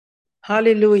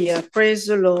Hallelujah. Praise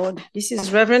the Lord. This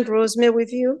is Reverend Rosemary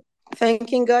with you,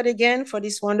 thanking God again for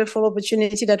this wonderful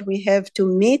opportunity that we have to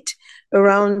meet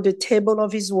around the table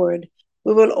of His Word.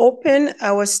 We will open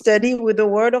our study with a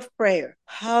word of prayer.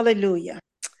 Hallelujah.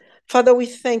 Father, we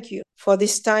thank you for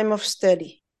this time of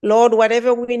study. Lord,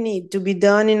 whatever we need to be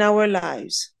done in our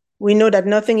lives, we know that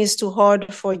nothing is too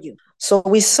hard for you. So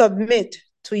we submit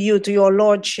to you, to your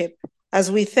Lordship, as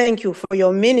we thank you for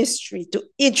your ministry to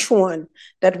each one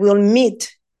that will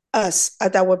meet us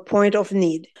at our point of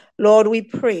need. Lord, we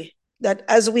pray that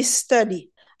as we study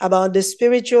about the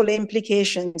spiritual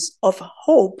implications of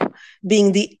hope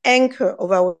being the anchor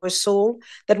of our soul,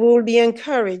 that we will be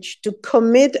encouraged to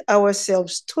commit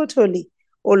ourselves totally,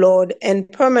 O Lord, and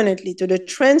permanently to the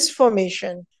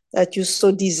transformation that you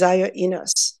so desire in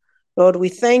us. Lord, we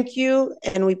thank you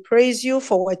and we praise you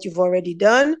for what you've already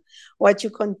done, what you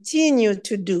continue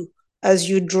to do as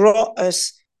you draw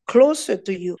us closer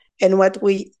to you, and what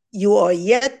you are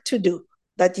yet to do,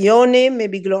 that your name may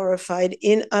be glorified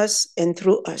in us and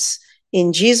through us.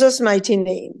 In Jesus' mighty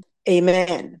name,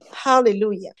 amen.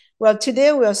 Hallelujah. Well,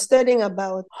 today we are studying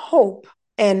about hope,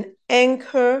 an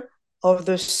anchor of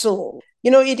the soul.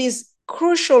 You know, it is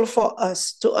crucial for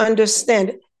us to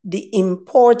understand the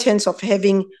importance of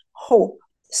having hope.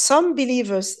 Some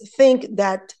believers think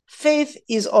that faith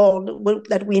is all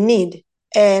that we need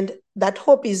and that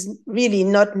hope is really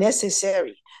not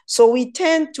necessary. So we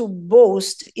tend to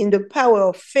boast in the power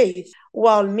of faith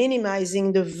while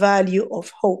minimizing the value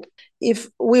of hope. If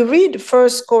we read 1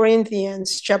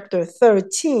 Corinthians chapter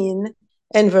 13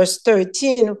 and verse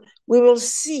 13, we will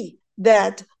see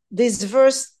that this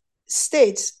verse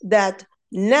states that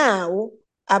now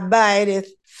abideth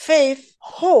faith,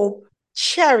 hope,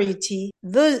 charity,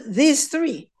 these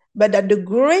three, but that the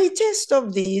greatest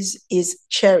of these is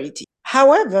charity.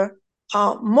 However,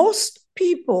 most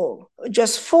people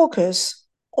just focus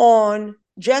on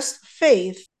just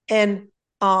faith and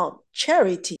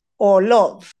charity, or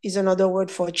love is another word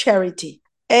for charity.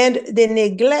 And they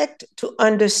neglect to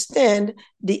understand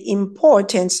the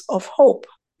importance of hope.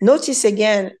 Notice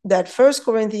again that 1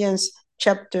 Corinthians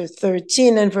chapter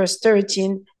 13 and verse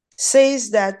 13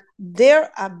 says that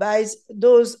there abides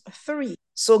those three.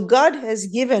 So God has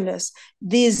given us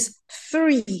these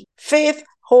three: faith,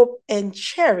 hope, and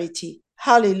charity.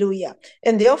 Hallelujah.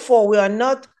 And therefore, we are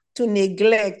not to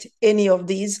neglect any of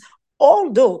these,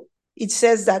 although it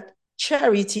says that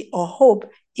charity or hope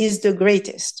is the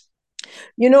greatest.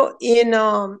 You know,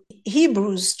 in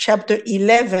Hebrews chapter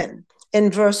 11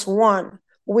 and verse 1,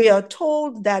 we are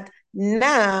told that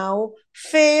now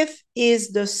faith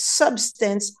is the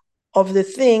substance of the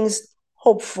things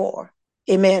hoped for.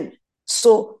 Amen.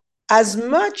 So as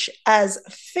much as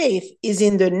faith is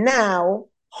in the now,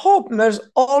 hope must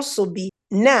also be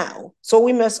now. So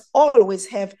we must always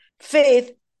have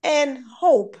faith and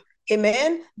hope.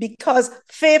 Amen. Because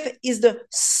faith is the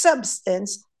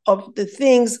substance of the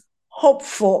things hoped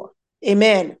for.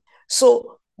 Amen.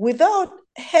 So without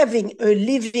having a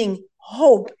living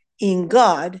hope in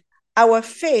God, our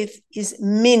faith is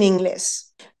meaningless.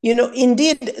 You know,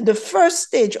 indeed, the first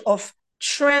stage of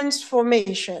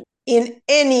transformation in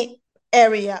any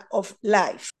area of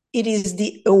life, it is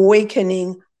the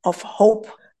awakening of hope.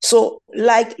 So,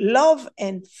 like love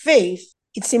and faith,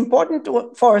 it's important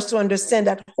for us to understand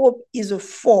that hope is a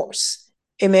force.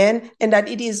 Amen. And that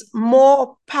it is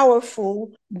more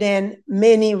powerful than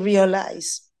many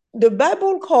realize. The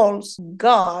Bible calls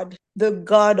God the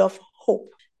God of hope.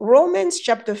 Romans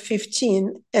chapter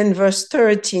 15 and verse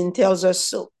 13 tells us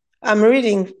so. I'm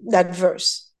reading that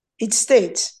verse. It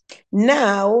states,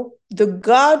 "Now the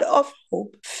God of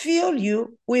hope fill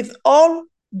you with all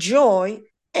joy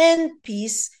and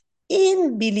peace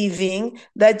in believing,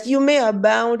 that you may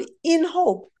abound in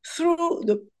hope through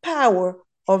the power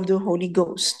of the Holy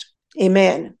Ghost."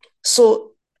 Amen.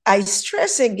 So I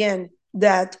stress again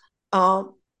that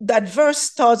that verse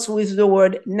starts with the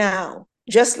word now,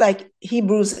 just like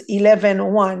Hebrews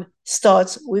 11:1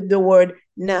 starts with the word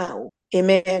now.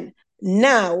 Amen.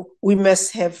 Now we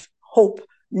must have hope.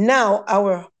 Now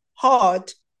our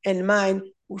heart and mind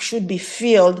should be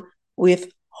filled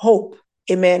with hope.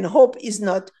 Amen. Hope is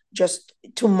not just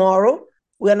tomorrow.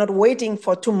 We are not waiting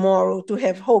for tomorrow to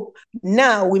have hope.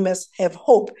 Now we must have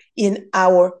hope in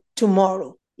our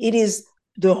tomorrow. It is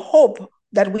the hope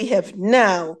that we have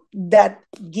now that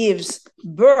gives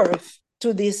birth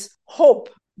to this hope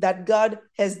that God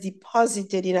has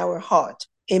deposited in our heart.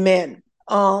 Amen.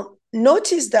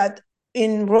 Notice that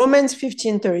in Romans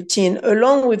 15:13,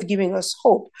 along with giving us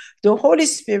hope, the Holy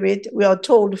Spirit, we are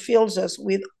told, fills us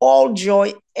with all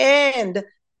joy and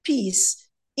peace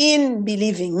in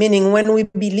believing, meaning when we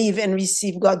believe and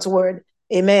receive God's word.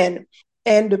 Amen.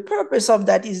 And the purpose of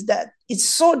that is that it's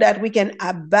so that we can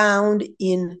abound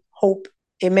in hope.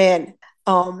 Amen.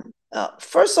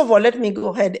 First of all, let me go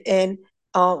ahead and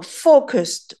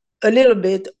focus a little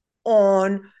bit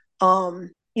on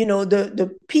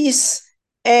the peace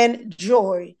and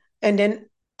joy, and then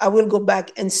I will go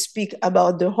back and speak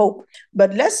about the hope.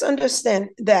 But let's understand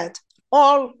that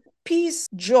all peace,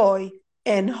 joy,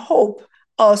 and hope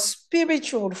are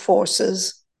spiritual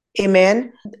forces.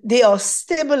 Amen. They are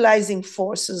stabilizing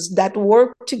forces that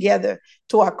work together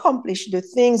to accomplish the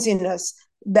things in us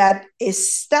that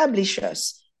establish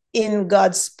us in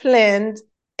God's plan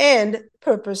and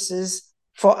purposes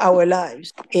for our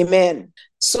lives. Amen.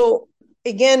 So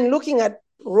again, looking at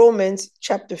Romans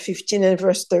chapter 15 and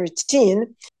verse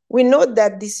 13, we note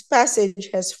that this passage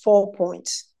has 4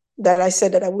 points that I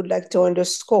said that I would like to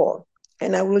underscore.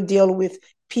 And I will deal with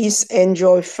peace and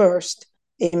joy first.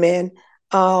 Amen.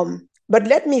 But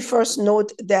let me first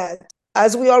note that,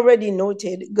 as we already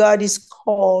noted, God is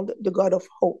called the God of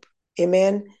hope.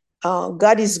 Amen.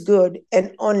 God is good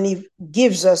and only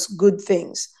gives us good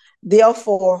things.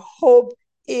 Therefore, hope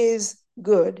is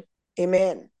good.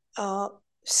 Amen.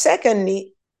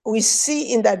 Secondly, we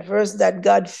see in that verse that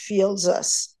God fills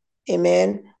us.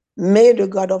 Amen. May the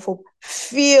God of hope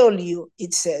fill you,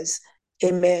 it says.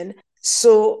 Amen.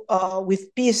 So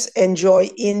with peace and joy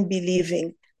in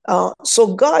believing.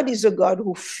 So God is a God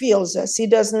who fills us. He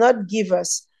does not give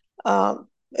us a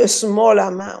small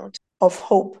amount of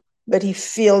hope, but he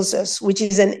fills us, which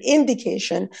is an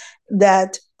indication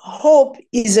that hope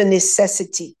is a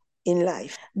necessity in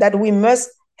life, that we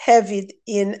must have it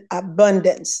in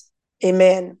abundance.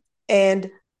 Amen. And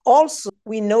also,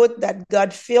 we note that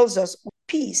God fills us with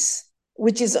peace,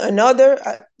 which is another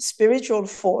spiritual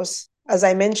force, as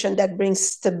I mentioned, that brings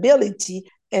stability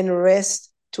and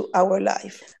rest to our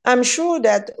life. I'm sure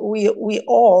that we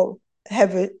all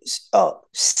have a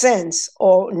sense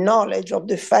or knowledge of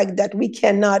the fact that we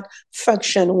cannot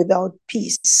function without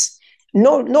peace.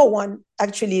 No one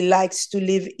actually likes to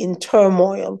live in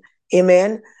turmoil.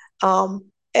 Amen.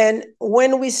 And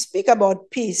when we speak about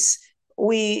peace,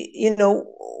 we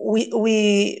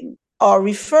are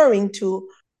referring to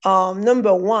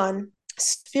number one,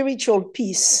 spiritual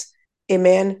peace.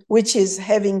 Amen. Which is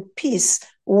having peace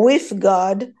with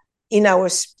God in our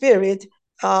spirit,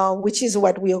 which is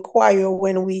what we acquire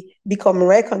when we become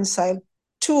reconciled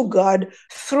to God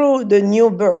through the new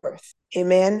birth.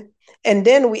 Amen. And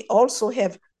then we also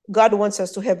have, God wants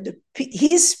us to have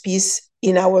his peace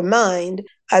in our mind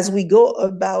as we go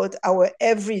about our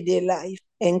everyday life,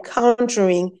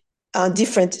 encountering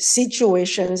different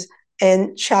situations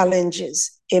and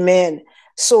challenges. Amen.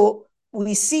 So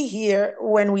we see here,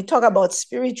 when we talk about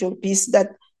spiritual peace, that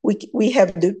we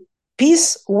have the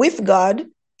peace with God.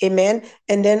 Amen.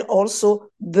 And then also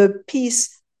the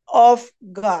peace of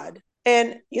God.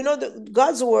 And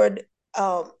God's word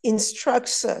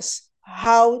instructs us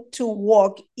how to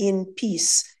walk in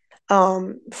peace.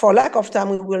 For lack of time,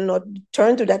 we will not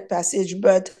turn to that passage,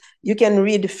 but you can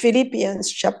read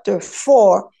Philippians chapter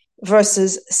 4,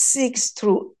 verses 6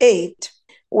 through 8,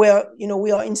 where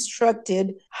we are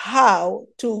instructed how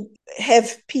to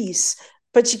have peace,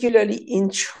 particularly in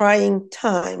trying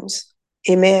times.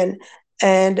 Amen.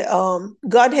 And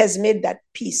God has made that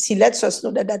peace. He lets us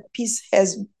know that that peace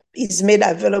is made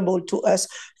available to us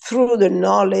through the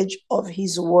knowledge of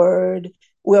his word,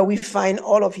 where we find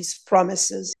all of his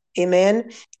promises. Amen.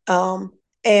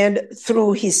 And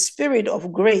through his spirit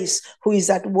of grace, who is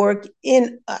at work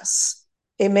in us.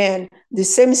 Amen. The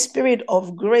same spirit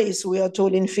of grace, we are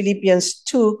told in Philippians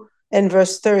 2 and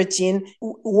verse 13,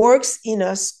 works in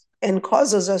us and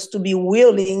causes us to be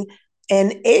willing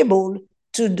and able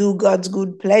to do God's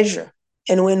good pleasure.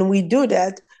 And when we do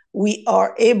that, we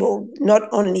are able not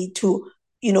only to,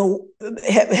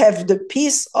 have the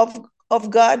peace of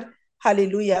God,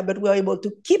 hallelujah, but we're able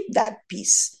to keep that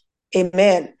peace.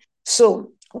 Amen.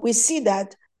 So we see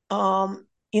that,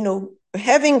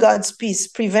 having God's peace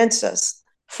prevents us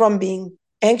from being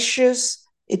anxious.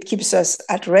 It keeps us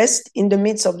at rest in the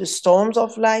midst of the storms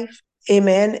of life.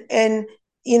 Amen. And,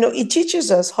 it teaches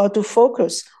us how to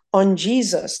focus on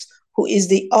Jesus, who is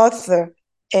the author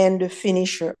and the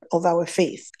finisher of our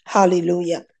faith.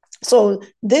 Hallelujah. So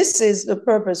this is the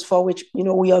purpose for which,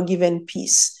 we are given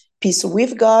peace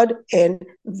with God and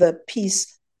the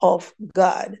peace of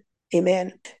God.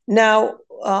 Amen. Now,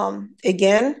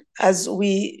 again, as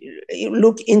we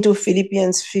look into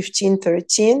Philippians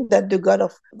 15:13, that the God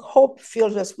of hope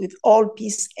fills us with all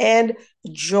peace and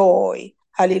joy.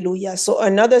 Hallelujah. So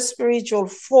another spiritual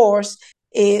force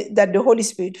that the Holy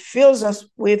Spirit fills us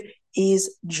with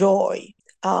is joy.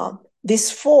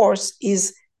 This force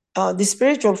is, the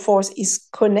spiritual force is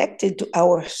connected to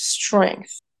our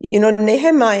strength.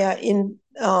 Nehemiah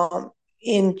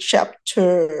in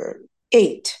chapter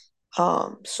 8,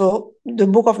 so the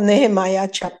book of Nehemiah,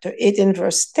 chapter 8 and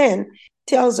verse 10,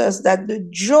 tells us that the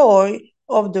joy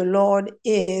of the Lord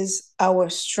is our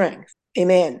strength.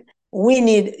 Amen. We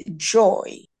need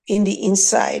joy in the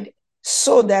inside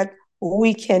so that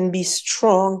we can be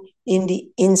strong in the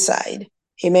inside.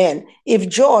 Amen. If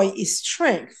joy is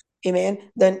strength, amen,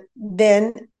 then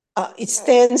it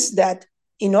stands that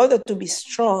in order to be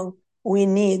strong, we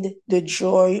need the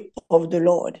joy of the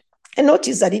Lord. And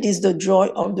notice that it is the joy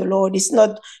of the Lord. It's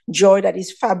not joy that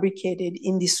is fabricated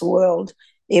in this world.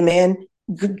 Amen.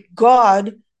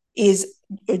 God is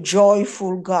a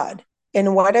joyful God.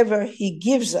 And whatever he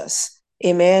gives us,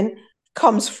 amen,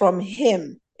 comes from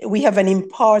him. We have an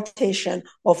impartation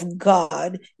of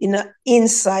God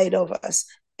inside of us.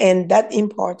 And that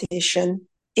impartation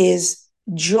is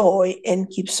joy and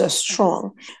keeps us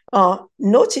strong.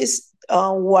 Notice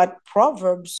what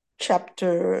Proverbs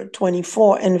chapter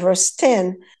 24 and verse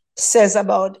 10 says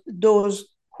about those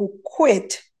who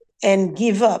quit and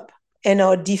give up and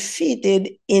are defeated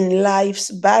in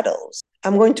life's battles.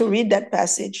 I'm going to read that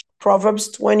passage. Proverbs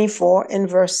 24 and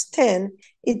verse 10.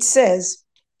 It says,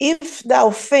 "If thou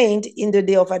faint in the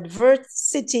day of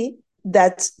adversity,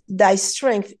 that thy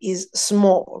strength is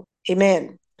small."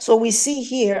 Amen. So we see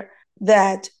here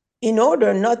that in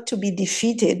order not to be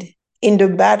defeated in the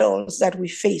battles that we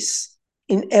face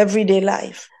in everyday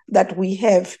life, that we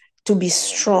have to be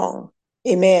strong.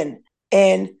 Amen.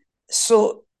 And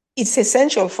so it's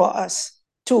essential for us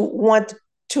to want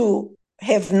to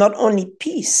have not only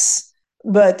peace,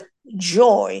 but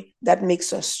joy that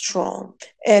makes us strong.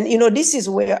 And, this is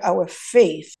where our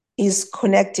faith is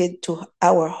connected to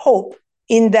our hope,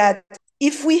 in that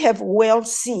if we have well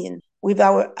seen with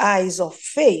our eyes of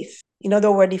faith, in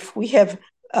other words, if we have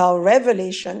a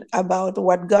revelation about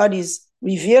what God is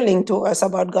revealing to us,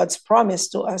 about God's promise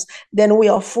to us, then we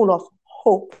are full of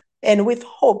hope. And with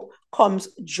hope comes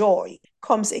joy,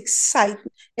 comes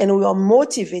excitement, and we are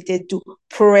motivated to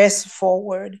press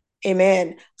forward.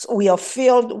 Amen. So we are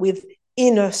filled with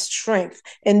inner strength.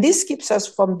 And this keeps us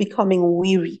from becoming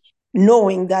weary,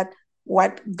 knowing that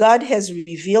what God has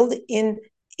revealed in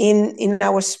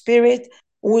our spirit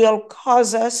will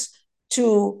cause us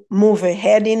to move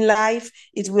ahead in life.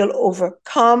 It will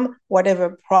overcome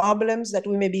whatever problems that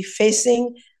we may be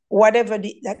facing, whatever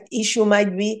that issue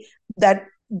might be, that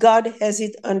God has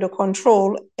it under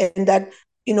control, and that,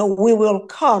 we will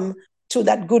come to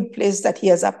that good place that he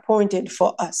has appointed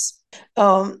for us.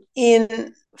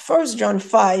 In 1 John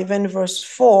 5 and verse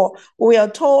 4, we are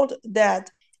told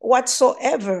that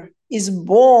whatsoever is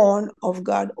born of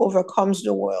God overcomes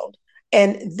the world.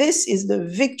 And this is the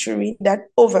victory that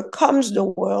overcomes the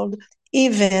world,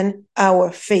 even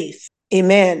our faith.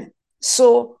 Amen.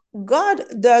 So God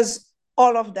does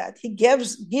all of that. He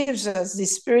gives us the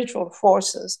spiritual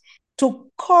forces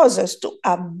to cause us to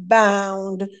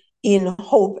abound in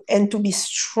hope and to be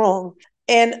strong.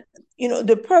 And,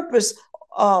 the purpose,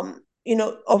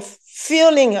 of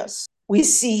filling us, we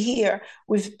see here,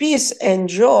 with peace and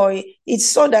joy, it's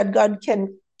so that God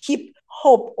can keep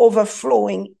hope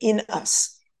overflowing in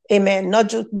us. Amen.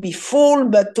 Not to be full,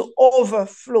 but to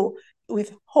overflow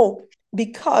with hope,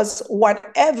 because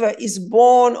whatever is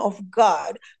born of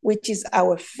God, which is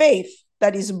our faith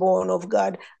that is born of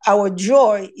God, our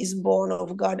joy is born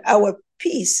of God, our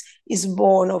peace is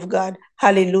born of God.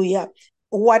 Hallelujah.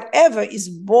 Whatever is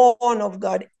born of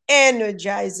God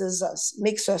energizes us,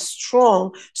 makes us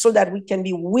strong, so that we can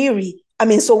be weary.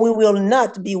 So we will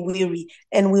not be weary,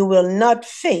 and we will not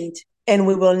faint, and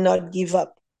we will not give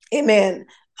up. Amen.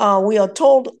 We are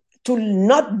told to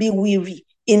not be weary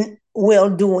in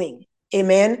well-doing.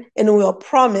 Amen. And we are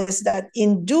promised that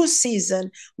in due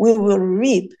season we will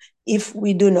reap if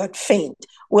we do not faint.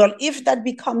 Well, if that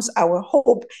becomes our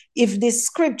hope, if this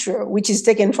scripture, which is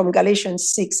taken from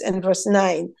Galatians 6 and verse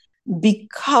 9,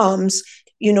 becomes,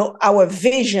 our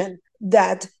vision,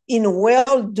 that in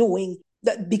well-doing,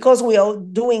 that because we are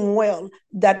doing well,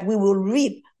 that we will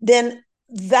reap, then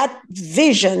that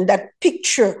vision, that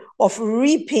picture of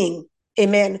reaping,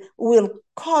 amen, will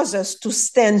cause us to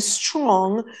stand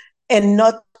strong and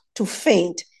not to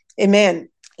faint. Amen.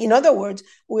 In other words,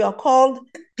 we are called,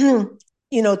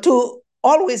 to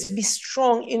always be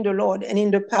strong in the Lord and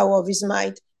in the power of his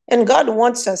might. And God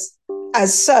wants us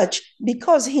as such,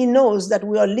 because he knows that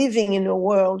we are living in a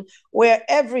world where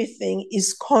everything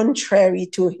is contrary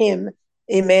to him.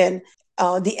 Amen.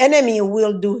 The enemy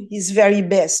will do his very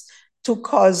best to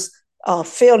cause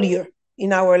failure,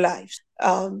 in our lives.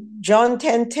 John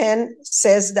 10:10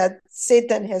 says that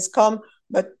Satan has come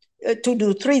but to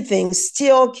do three things: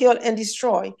 steal, kill, and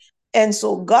destroy. And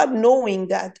so God, knowing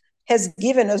that, has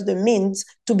given us the means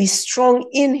to be strong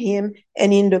in him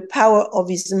and in the power of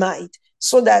his might,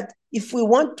 so that if we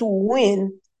want to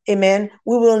win, amen,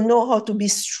 we will know how to be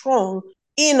strong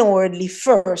inwardly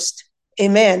first,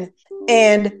 amen.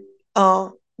 And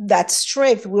that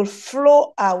strength will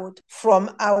flow out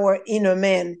from our inner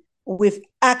man with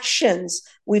actions,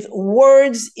 with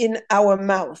words in our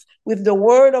mouth, with the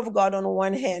word of God on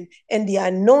one hand and the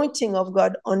anointing of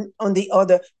God on the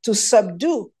other, to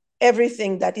subdue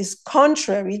everything that is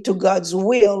contrary to God's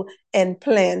will and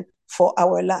plan for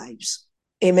our lives.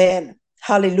 Amen.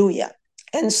 Hallelujah.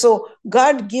 And so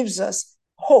God gives us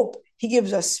hope. He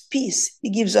gives us peace.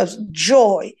 He gives us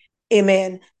joy.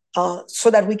 Amen. So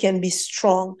that we can be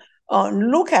strong.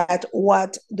 Look at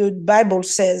what the Bible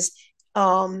says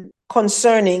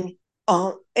concerning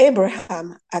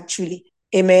Abraham, actually.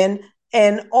 Amen.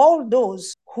 And all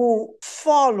those who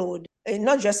followed,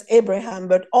 not just Abraham,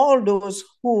 but all those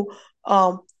who,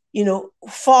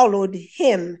 followed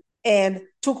him and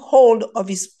took hold of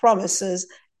his promises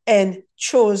and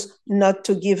chose not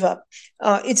to give up.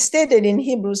 It's stated in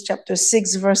Hebrews chapter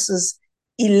 6, verses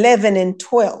 11 and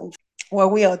 12, where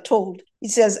we are told,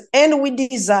 it says, and we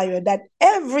desire that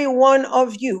every one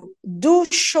of you do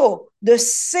show the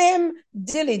same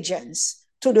diligence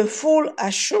to the full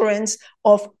assurance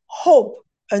of hope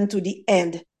unto the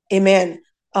end. Amen.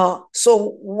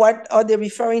 So what are they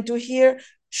referring to here?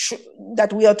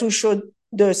 That we are to show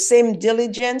the same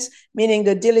diligence, meaning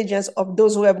the diligence of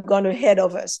those who have gone ahead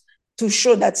of us, to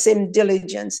show that same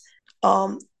diligence.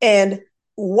 And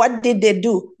what did they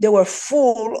do? They were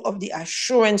full of the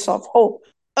assurance of hope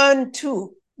unto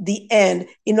the end.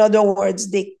 In other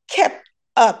words, they kept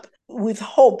up with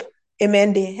hope.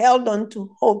 Amen. They held on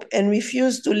to hope and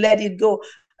refused to let it go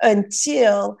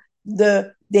until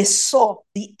they saw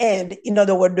the end. In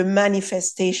other words, the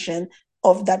manifestation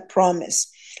of that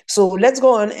promise. So let's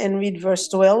go on and read verse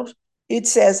 12. It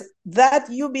says,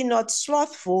 that you be not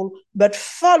slothful, but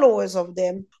followers of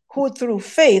them who through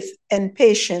faith and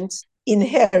patience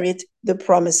inherit the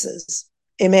promises.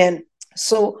 Amen.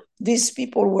 So these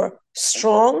people were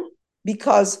strong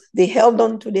because they held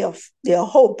on to their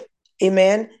hope.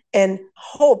 Amen. And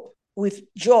hope with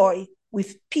joy,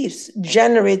 with peace,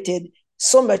 generated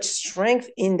so much strength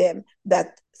in them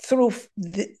that through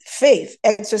the faith,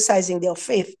 exercising their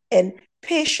faith and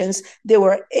patience, they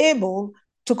were able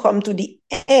to come to the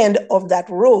end of that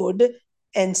road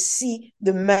and see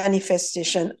the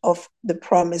manifestation of the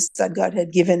promise that God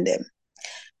had given them.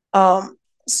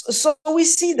 So we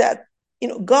see that,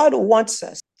 God wants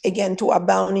us, again, to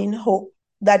abound in hope.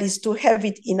 That is to have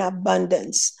it in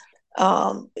abundance,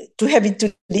 to have it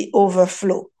to the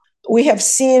overflow. We have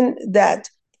seen that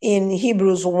in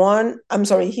Hebrews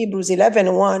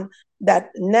 11:1, that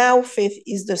now faith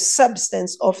is the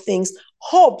substance of things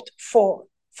hoped for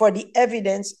the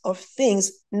evidence of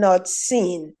things not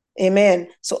seen. Amen.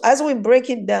 So as we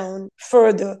break it down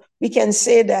further, we can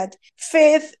say that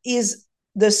faith is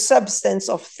the substance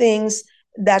of things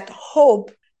that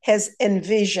hope has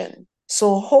envisioned.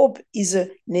 So hope is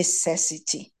a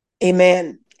necessity.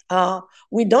 Amen.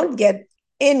 We don't get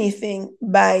anything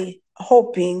by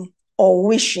hoping or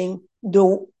wishing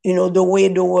the way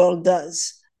the world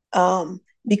does,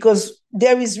 because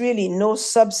there is really no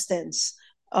substance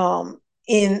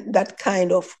in that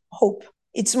kind of hope.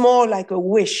 It's more like a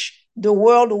wish. The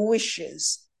world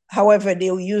wishes. However,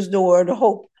 they'll use the word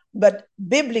hope. But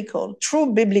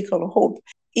true biblical hope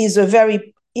is a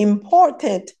very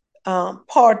important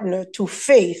partner to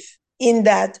faith, in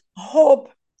that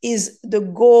hope is the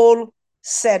goal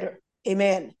setter.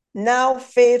 Amen. Now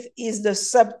faith is the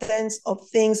substance of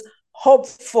things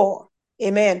hoped for.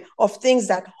 Amen. Of things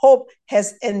that hope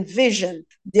has envisioned.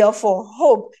 Therefore,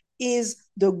 hope is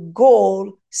the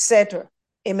goal setter.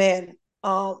 Amen.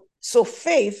 So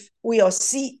faith, we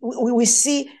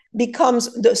see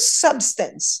becomes the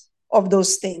substance of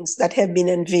those things that have been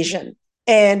envisioned.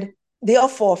 And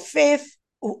therefore, faith,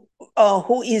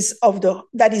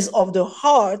 that is of the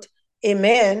heart,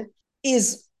 amen,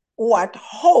 is what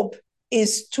hope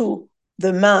is to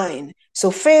the mind.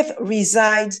 So faith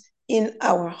resides in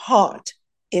our heart,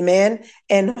 amen,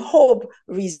 and hope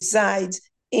resides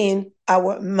in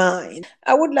our mind.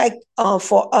 I would like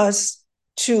for us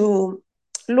to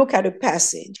look at a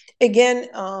passage. Again,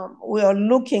 we are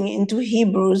looking into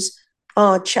Hebrews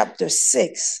chapter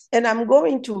 6, and I'm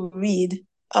going to read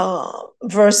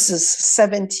verses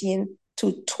 17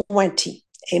 to 20.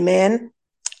 Amen.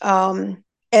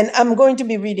 And I'm going to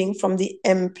be reading from the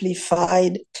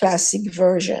Amplified Classic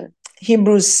Version,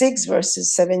 Hebrews 6,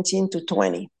 verses 17 to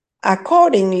 20.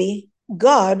 Accordingly,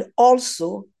 God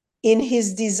also, in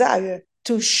his desire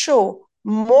to show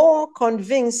more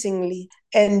convincingly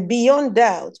and beyond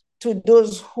doubt to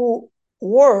those who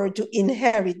were to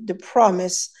inherit the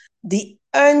promise, the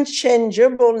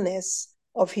unchangeableness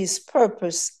of his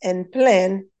purpose and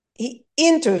plan, he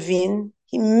intervened,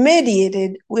 he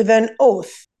mediated with an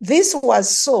oath. This was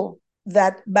so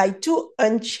that by two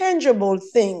unchangeable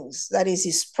things, that is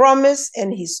his promise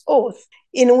and his oath,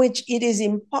 in which it is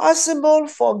impossible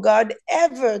for God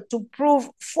ever to prove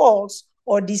false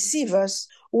or deceive us,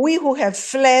 we who have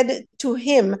fled to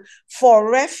him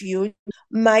for refuge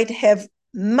might have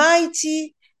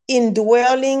mighty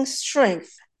indwelling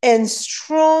strength and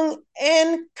strong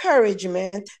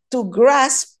encouragement to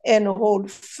grasp and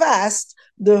hold fast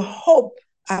the hope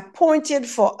appointed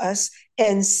for us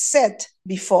and set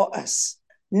before us.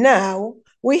 Now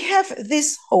we have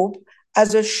this hope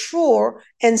as a sure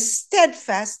and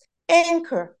steadfast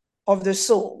anchor of the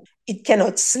soul. It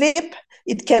cannot slip,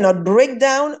 it cannot break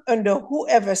down under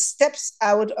whoever steps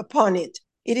out upon it.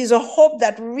 It is a hope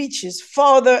that reaches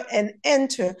farther and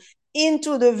enter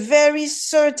into the very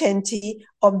certainty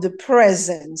of the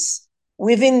presence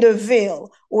within the veil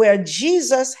where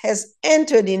Jesus has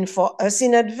entered in for us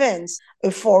in advance,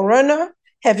 a forerunner,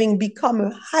 having become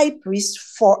a high priest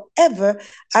forever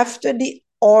after the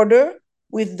order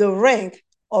with the rank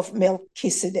of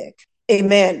Melchizedek.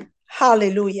 Amen.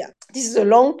 Hallelujah. This is a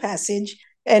long passage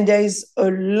and there is a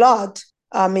lot,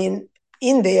 in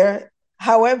there.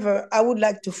 However, I would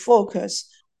like to focus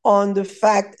on the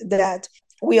fact that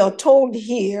we are told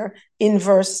here in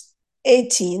verse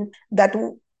 18 that,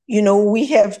 we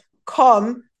have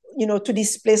come, to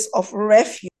this place of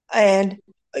refuge, and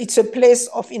it's a place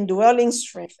of indwelling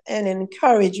strength and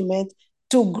encouragement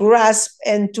to grasp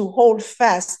and to hold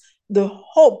fast the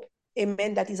hope,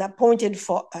 amen, that is appointed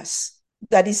for us,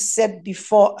 that is set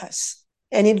before us.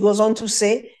 And it goes on to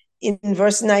say in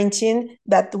verse 19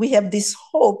 that we have this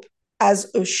hope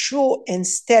as a sure and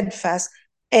steadfast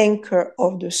anchor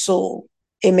of the soul.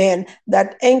 Amen.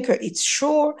 That anchor, it's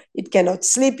sure, it cannot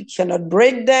slip, it cannot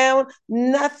break down,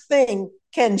 nothing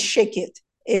can shake it.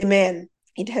 Amen.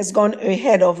 It has gone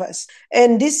ahead of us.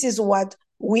 And this is what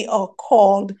we are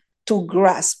called to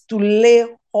grasp, to lay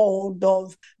hold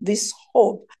of this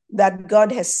hope that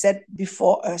God has set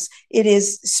before us. It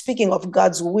is speaking of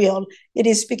God's will. It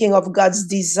is speaking of God's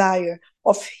desire,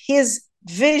 of his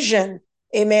vision,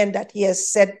 amen, that he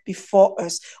has set before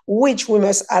us, which we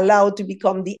must allow to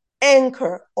become the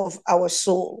anchor of our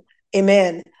soul.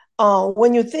 Amen.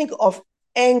 When you think of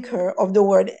anchor, of the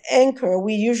word anchor,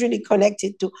 we usually connect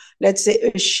it to, let's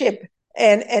say, a ship.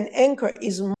 And an anchor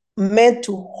is meant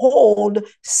to hold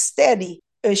steady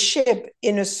a ship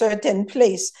in a certain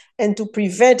place and to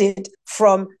prevent it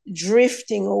from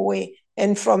drifting away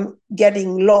and from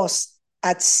getting lost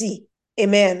at sea.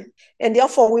 Amen. And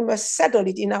therefore, we must settle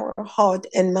it in our heart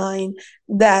and mind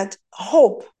that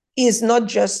hope is not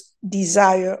just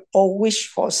desire or wish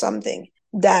for something,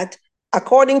 that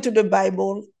according to the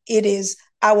Bible, it is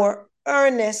our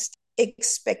earnest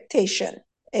expectation.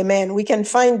 Amen. We can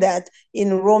find that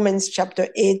in Romans chapter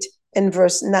 8 and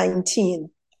verse 19.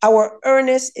 Our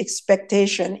earnest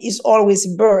expectation is always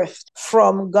birthed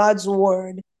from God's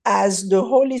word as the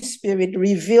Holy Spirit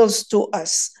reveals to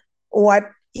us what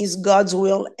is God's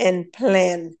will and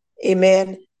plan.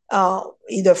 Amen.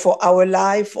 Either for our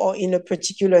life or in a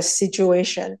particular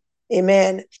situation.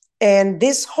 Amen. And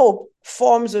this hope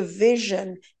forms a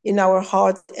vision in our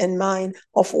heart and mind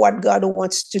of what God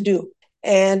wants to do.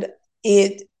 And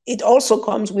it also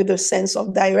comes with a sense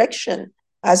of direction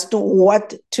as to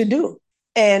what to do.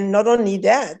 And not only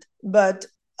that, but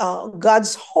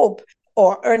God's hope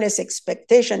or earnest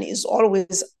expectation is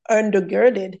always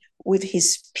undergirded with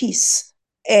his peace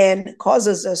and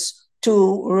causes us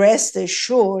to rest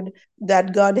assured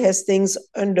that God has things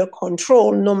under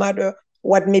control, no matter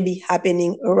what may be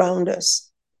happening around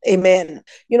us. Amen.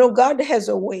 God has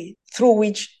a way through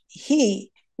which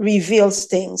he reveals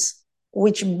things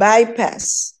which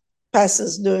passes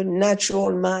the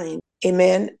natural mind.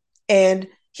 Amen. And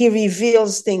he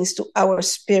reveals things to our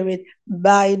spirit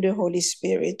by the Holy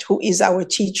Spirit, who is our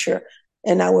teacher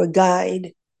and our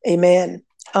guide. Amen.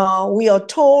 We are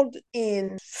told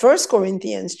in 1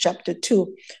 Corinthians chapter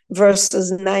 2,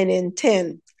 verses 9 and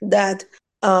 10, that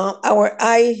our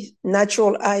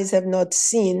natural eyes have not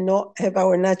seen, nor have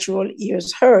our natural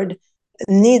ears heard,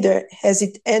 neither has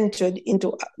it entered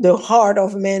into the heart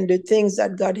of man the things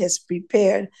that God has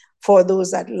prepared for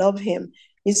those that love him.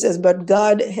 He says, but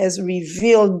God has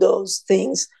revealed those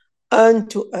things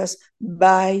unto us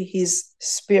by his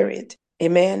Spirit.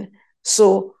 Amen.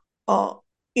 So,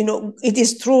 it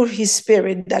is through his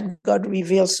Spirit that God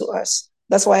reveals to us.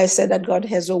 That's why I said that God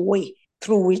has a way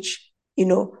through which,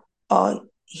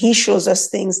 he shows us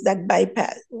things that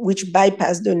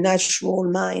bypass the natural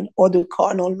mind or the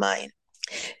carnal mind.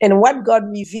 And what God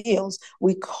reveals,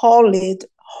 we call it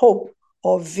hope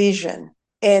or vision.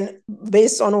 And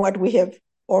based on what we have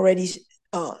already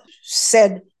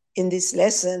said in this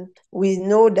lesson, we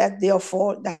know that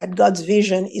therefore that God's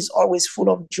vision is always full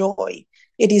of joy.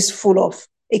 It is full of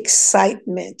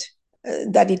excitement,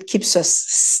 that it keeps us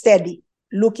steady,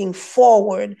 looking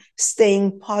forward,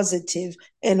 staying positive,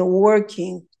 and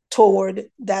working toward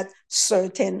that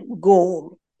certain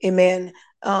goal. Amen.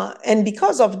 And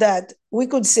because of that, we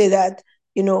could say that,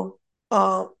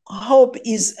 hope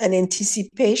is an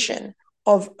anticipation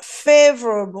of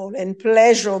favorable and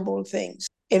pleasurable things.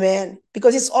 Amen.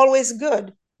 Because it's always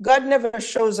good. God never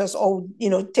shows us or,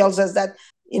 tells us that,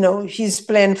 his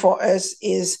plan for us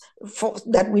is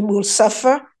that we will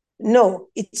suffer. No,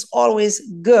 it's always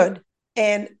good.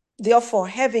 And therefore,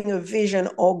 having a vision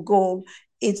or goal,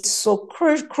 it's so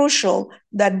crucial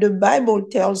that the Bible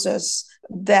tells us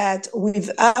that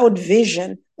without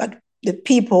vision, but the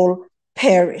people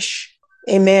perish.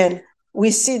 Amen.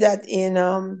 We see that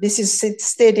this is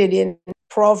stated in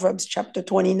Proverbs chapter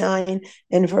 29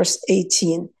 and verse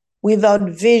 18. Without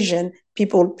vision,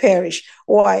 people perish.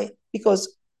 Why?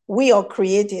 Because we are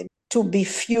created to be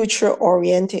future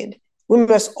oriented. We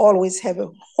must always have a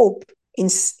hope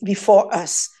before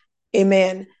us.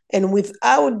 Amen. And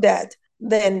without that,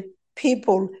 then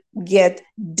people get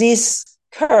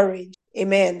discouraged.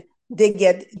 Amen. They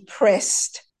get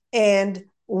depressed. And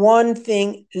one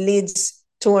thing leads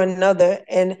to another.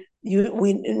 And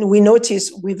we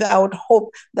notice without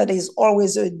hope that is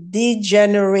always a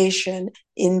degeneration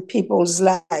in people's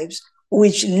lives,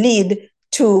 which lead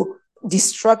to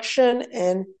destruction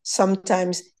and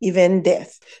sometimes even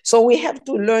death. So we have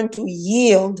to learn to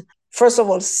yield. First of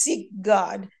all, seek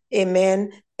God.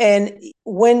 Amen. And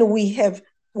when we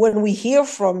hear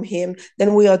from him,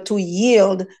 then we are to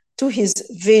yield to his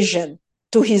vision,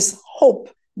 to his hope,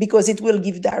 because it will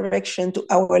give direction to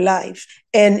our life.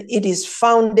 And it is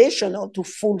foundational to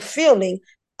fulfilling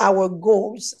our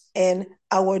goals and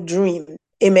our dream.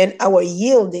 Amen. Our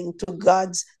yielding to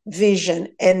God's vision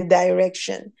and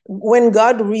direction. When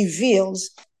God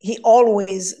reveals, he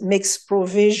always makes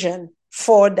provision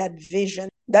for that vision.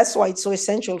 That's why it's so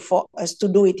essential for us to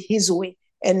do it his way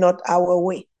and not our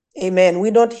way. Amen. We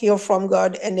don't hear from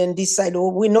God and then decide, oh,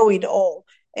 we know it all.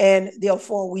 And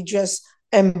therefore we just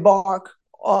embark,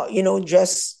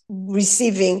 just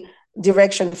receiving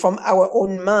direction from our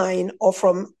own mind or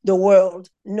from the world.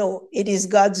 No, it is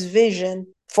God's vision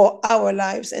for our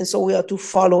lives. And so we are to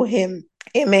follow him.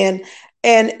 Amen.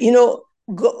 And,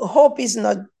 hope is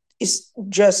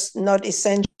just not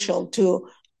essential to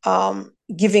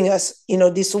giving us,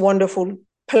 this wonderful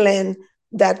plan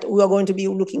that we are going to be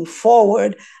looking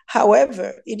forward.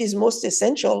 However, it is most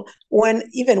essential when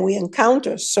even we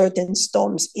encounter certain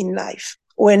storms in life,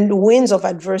 when the winds of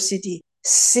adversity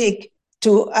seek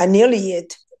to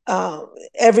annihilate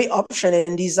every option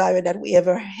and desire that we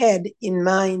ever had in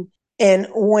mind, and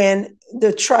when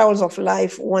the trials of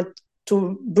life want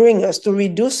to bring us, to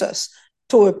reduce us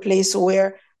to a place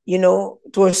where,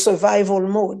 to a survival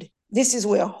mode. This is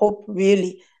where hope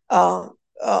really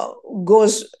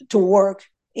goes to work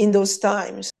in those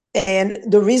times. And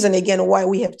the reason, again, why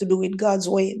we have to do it God's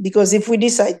way, because if we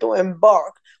decide to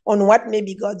embark on what may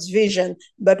be God's vision,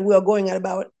 but we are going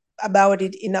about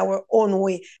it in our own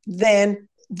way, then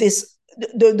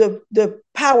the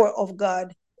power of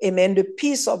God, amen, the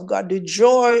peace of God, the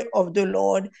joy of the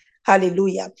Lord,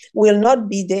 hallelujah, will not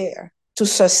be there to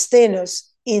sustain us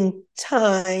in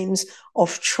times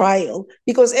of trial.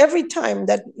 Because every time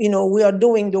that, we are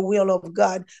doing the will of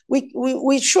God,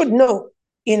 we should know,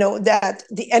 that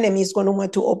the enemy is going to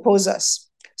want to oppose us.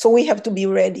 So we have to be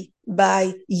ready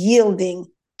by yielding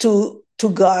to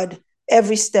God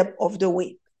every step of the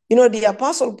way. The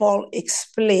Apostle Paul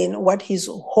explained what his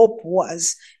hope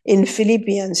was in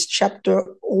Philippians chapter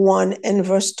 1 and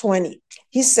verse 20.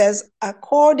 He says,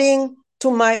 according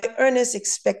to my earnest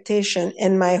expectation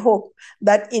and my hope,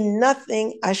 that in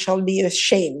nothing I shall be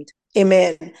ashamed.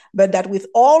 Amen. But that with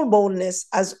all boldness,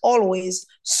 as always,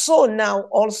 so now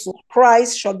also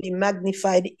Christ shall be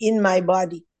magnified in my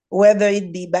body, whether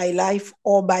it be by life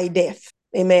or by death.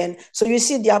 Amen. So you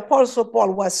see, the Apostle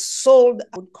Paul was sold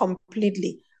out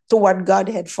completely to what God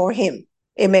had for him.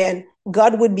 Amen.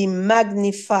 God would be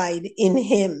magnified in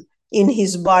him, in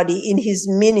his body, in his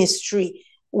ministry.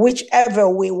 whichever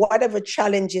way, whatever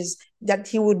challenges that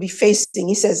he would be facing.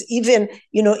 He says, even,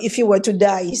 if he were to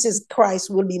die, he says, Christ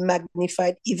will be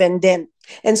magnified even then.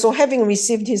 And so having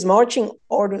received his marching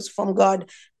orders from God,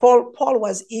 Paul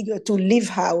was eager to live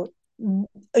out,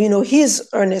 his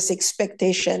earnest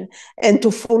expectation and to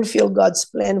fulfill God's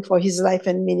plan for his life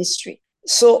and ministry.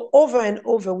 So over and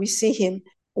over, we see him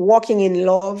walking in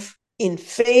love, in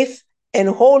faith, and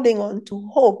holding on to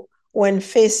hope when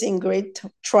facing great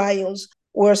trials,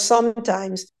 where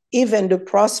sometimes even the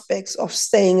prospects of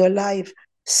staying alive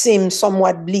seem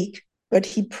somewhat bleak, but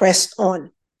he pressed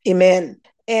on. Amen.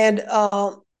 And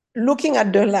looking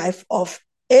at the life of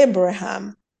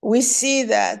Abraham, we see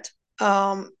that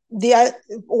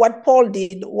what Paul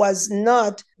did was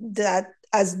not that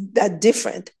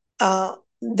different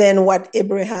than what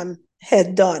Abraham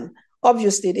had done.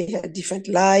 Obviously, they had different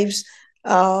lives.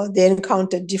 They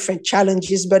encountered different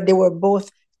challenges, but they were both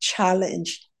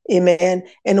challenged. Amen.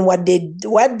 And what they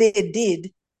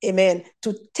did, amen,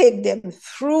 to take them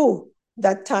through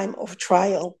that time of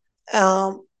trial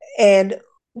and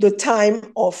the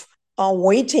time of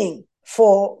waiting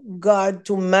for God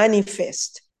to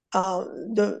manifest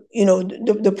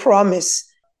the promise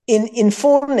in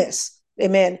fullness.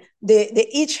 Amen. They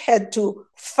each had to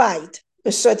fight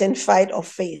a certain fight of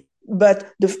faith,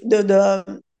 but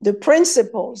the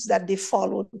principles that they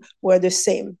followed were the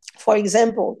same. For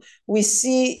example, we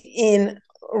see in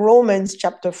Romans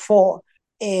chapter 4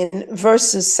 in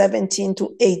verses 17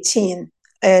 to 18,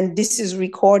 and this is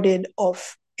recorded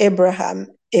of Abraham,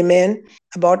 amen,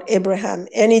 about Abraham.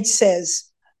 And it says,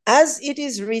 as it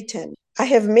is written, I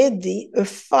have made thee a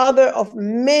father of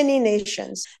many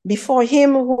nations before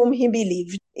him whom he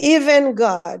believed, even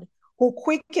God, who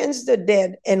quickens the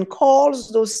dead and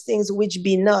calls those things which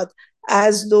be not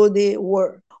as though they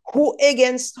were, who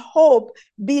against hope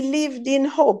believed in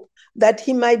hope that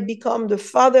he might become the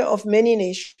father of many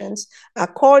nations,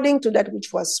 according to that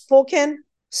which was spoken,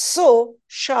 so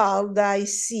shall thy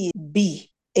seed be.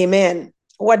 Amen.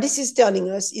 What this is telling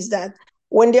us is that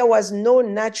when there was no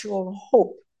natural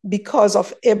hope because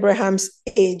of Abraham's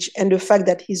age and the fact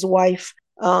that his wife,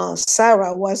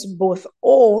 Sarah, was both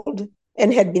old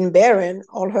and had been barren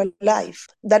all her life,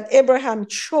 that Abraham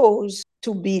chose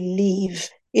to believe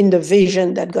in the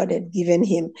vision that God had given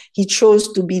him. He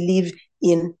chose to believe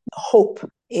in hope.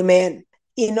 Amen.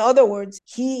 In other words,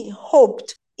 he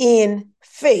hoped in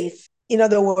faith. In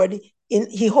other words,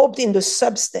 he hoped in the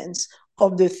substance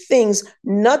of the things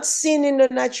not seen in the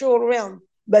natural realm,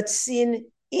 but seen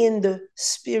in the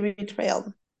spirit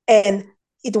realm. And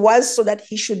it was so that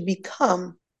he should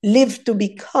live to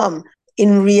become,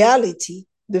 in reality,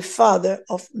 the father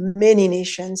of many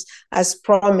nations as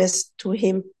promised to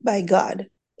him by God.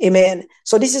 Amen.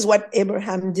 So this is what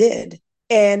Abraham did.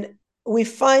 And we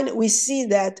see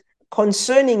that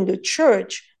concerning the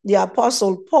church, the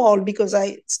apostle Paul, because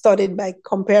I started by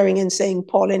comparing and saying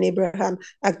Paul and Abraham,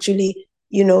 actually,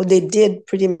 they did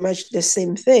pretty much the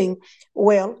same thing.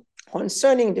 Well,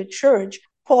 concerning the church,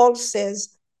 Paul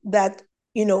says that,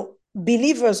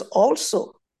 believers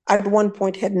also at one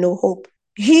point had no hope.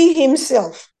 He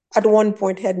himself at one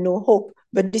point had no hope,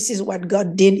 but this is what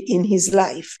God did in his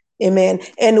life. Amen.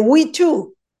 And we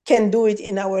too can do it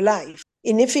in our life.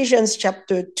 In Ephesians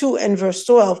chapter 2 and verse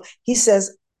 12, he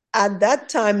says, at that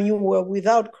time you were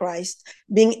without Christ,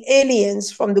 being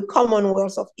aliens from the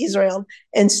commonwealth of Israel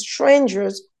and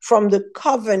strangers from the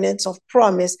covenants of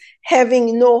promise,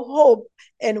 having no hope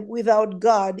and without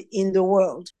God in the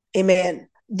world. Amen.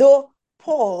 Though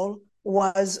Paul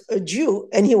was a Jew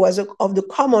and he was of the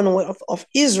commonwealth of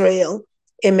Israel,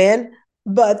 amen,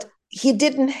 but he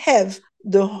didn't have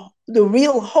the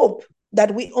real hope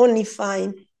that we only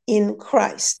find in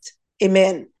Christ.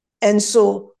 Amen. And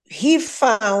so he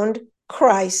found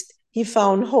Christ, he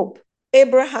found hope.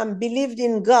 Abraham believed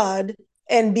in God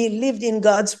and believed in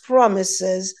God's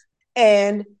promises,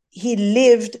 and he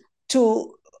lived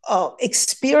to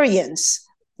experience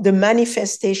the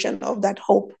manifestation of that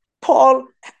hope. Paul,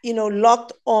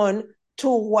 locked on to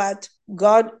what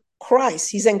God,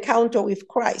 Christ, his encounter with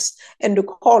Christ and the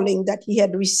calling that he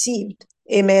had received.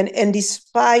 Amen. And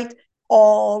despite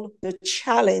all the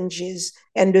challenges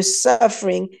and the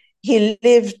suffering, he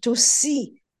lived to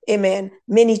see, amen,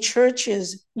 many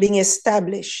churches being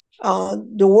established,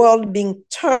 the world being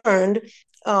turned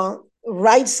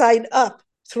right side up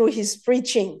through his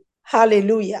preaching.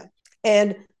 Hallelujah.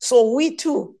 And so we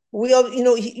too, we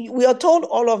are told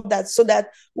all of that so that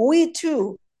we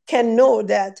too can know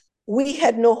that we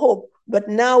had no hope, but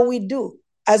now we do,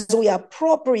 as we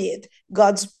appropriate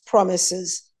God's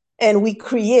promises and we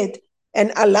create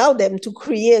and allow them to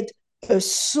create a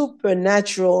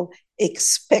supernatural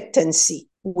expectancy.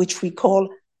 which we call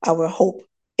our hope.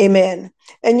 Amen.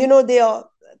 And there are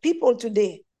people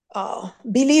today,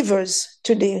 believers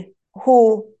today,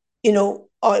 who,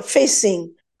 are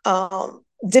facing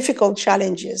difficult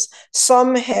challenges.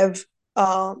 Some have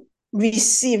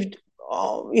received,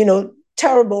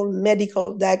 terrible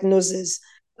medical diagnosis.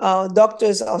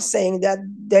 Doctors are saying that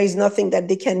there is nothing that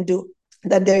they can do,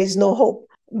 that there is no hope.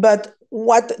 But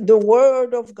what the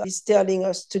Word of God is telling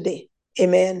us today,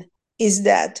 amen, is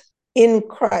that in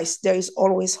Christ there is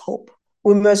always hope.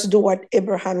 We must do what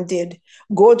Abraham did.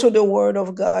 Go to the Word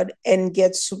of God and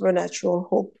get supernatural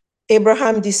hope.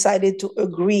 Abraham decided to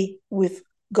agree with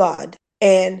God.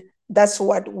 And that's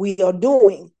what we are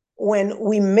doing when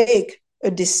we make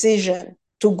a decision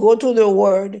to go to the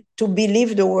Word, to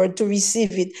believe the Word, to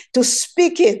receive it, to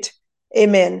speak it,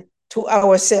 amen, to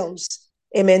ourselves,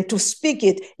 amen, to speak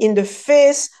it in the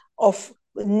face of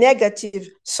negative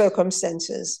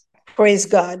circumstances. Praise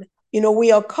God.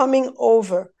 We are coming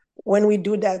over, when we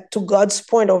do that, to God's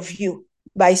point of view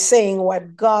by saying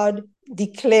what God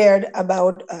declared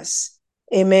about us.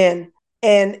 Amen.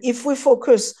 And if we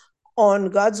focus on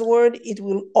God's word, it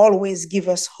will always give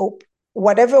us hope.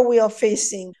 Whatever we are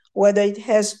facing, whether it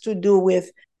has to do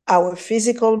with our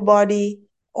physical body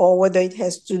or whether it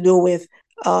has to do with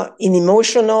an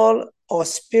emotional or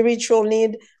spiritual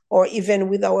need, or even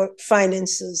with our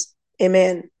finances.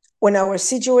 Amen. When our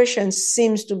situation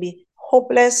seems to be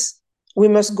hopeless, we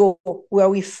must go where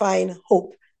we find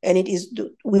hope. And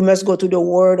we must go to the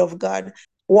Word of God.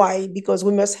 Why? Because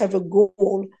we must have a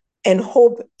goal, and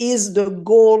hope is the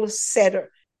goal setter.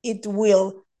 It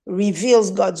will reveals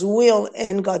God's will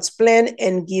and God's plan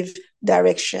and give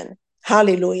direction.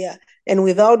 Hallelujah. And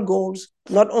without goals,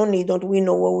 not only don't we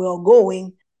know where we are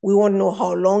going, we won't know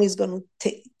how long it's going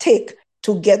to take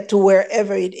to get to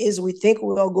wherever it is we think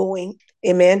we are going.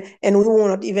 Amen. And we will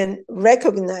not even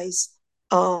recognize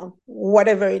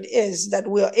whatever it is that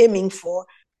we are aiming for.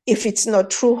 If it's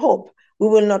not true hope, we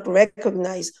will not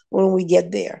recognize when we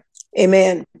get there.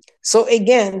 Amen. So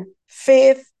again,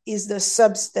 faith is the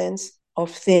substance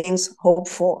of things hoped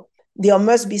for. There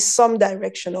must be some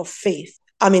direction of faith.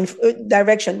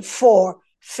 Direction for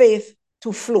faith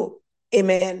to flow.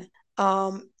 Amen.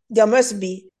 There must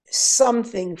be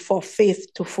something for faith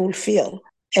to fulfill,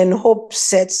 and hope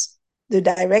sets the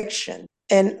direction.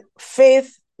 And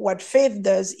what faith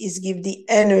does is give the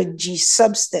energy,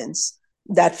 substance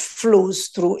that flows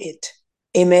through it.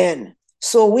 Amen.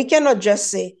 So we cannot just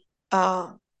say,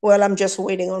 I'm just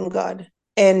waiting on God,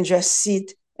 and just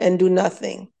sit and do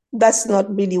nothing. That's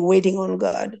not really waiting on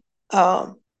God.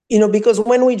 Because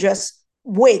when we just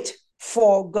wait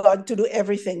for God to do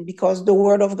everything, because the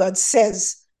Word of God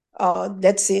says,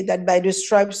 let's say that by the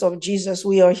stripes of Jesus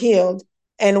we are healed,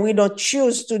 and we don't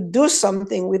choose to do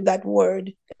something with that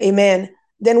word, amen,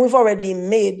 then we've already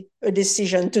made a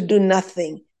decision to do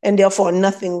nothing, and therefore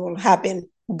nothing will happen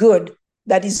good.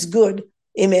 That is good.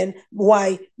 Amen.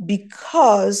 Why?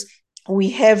 Because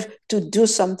we have to do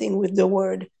something with the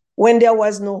word. When there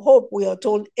was no hope, we are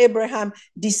told Abraham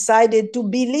decided to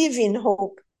believe in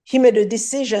hope. He made a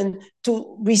decision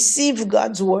to receive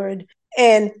God's word,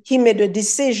 and he made a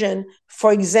decision,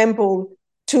 for example,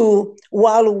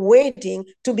 while waiting,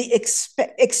 to be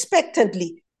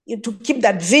expectantly, to keep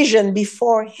that vision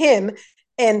before him,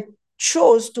 and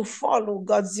chose to follow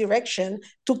God's direction,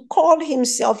 to call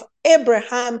himself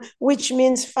Abraham, which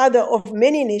means father of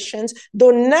many nations,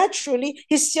 though naturally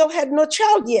he still had no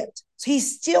child yet.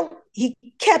 So he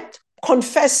kept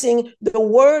confessing the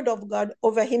word of God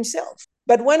over himself.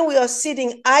 But when we are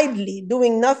sitting idly,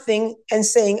 doing nothing, and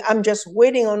saying, I'm just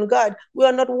waiting on God, we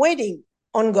are not waiting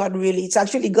on God, really. It's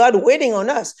actually God waiting on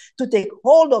us to take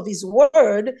hold of his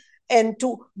word and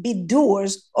to be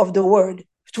doers of the word,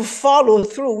 to follow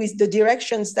through with the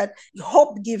directions that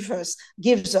hope gives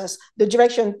us, the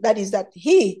direction that is that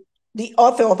he, the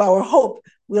author of our hope,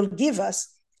 will give us.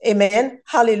 Amen.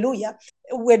 Hallelujah.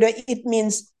 Whether it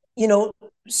means,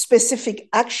 specific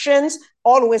actions,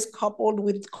 always coupled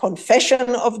with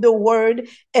confession of the word,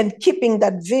 and keeping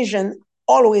that vision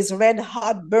always red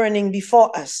hot burning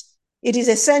before us. It is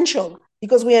essential,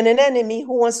 because we are an enemy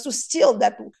who wants to steal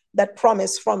that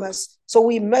promise from us. So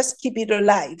we must keep it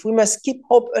alive. We must keep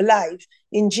hope alive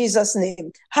in Jesus'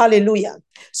 name. Hallelujah.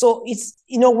 So it's,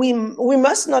 we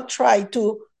must not try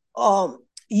to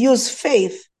use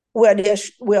faith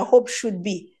where hope should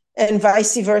be, and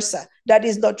vice versa. That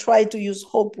is, not try to use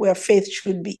hope where faith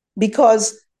should be,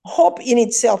 because hope in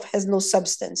itself has no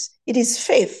substance. It is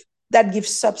faith that gives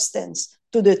substance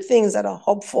to the things that are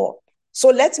hoped for. So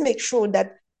let's make sure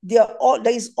that there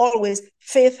is always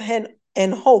faith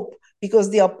and hope, because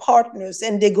they are partners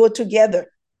and they go together.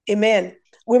 Amen.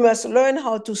 we must learn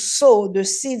how to sow the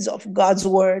seeds of God's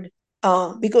word,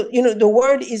 because, the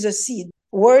word is a seed.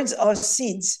 Words are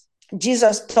seeds.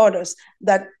 Jesus taught us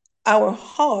that our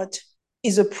heart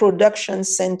is a production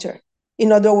center.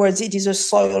 In other words, it is a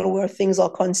soil where things are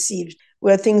conceived,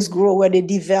 where things grow, where they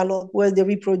develop, where they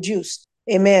reproduce.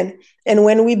 Amen. And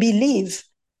when we believe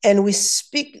and we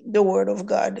speak the word of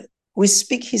God, we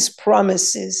speak his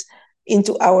promises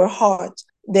into our heart,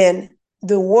 then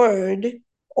the word,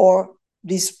 or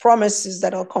these promises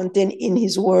that are contained in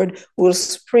his word, will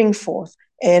spring forth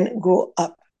and grow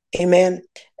up. Amen.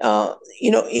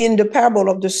 In the parable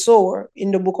of the sower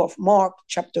in the book of Mark,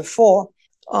 chapter 4,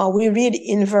 we read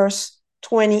in verse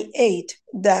 28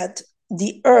 that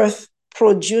the earth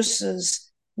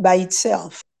produces by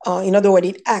itself. In other words,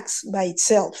 it acts by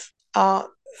itself.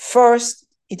 First,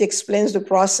 it explains the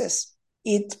process.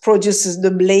 It produces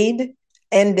the blade,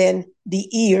 and then the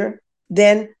ear,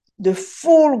 then the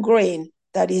full grain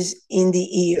that is in the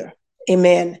ear.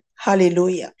 Amen.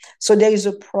 Hallelujah. So there is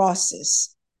a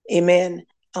process. Amen.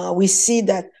 We see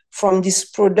that from this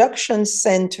production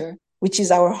center, which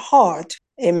is our heart.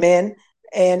 Amen.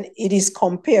 And it is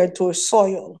compared to a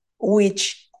soil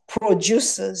which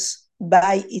produces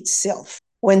by itself.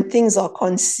 When things are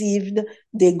conceived,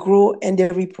 they grow and they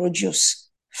reproduce.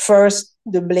 First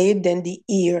the blade, then the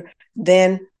ear,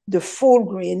 then the full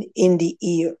grain in the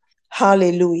ear.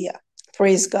 Hallelujah.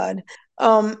 Praise God.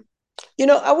 I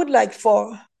would like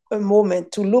for a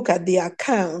moment to look at the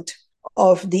account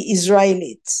of the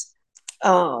Israelites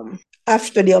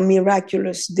after their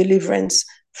miraculous deliverance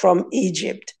from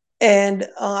Egypt. And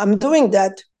I'm doing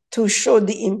that to show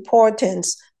the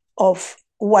importance of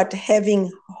what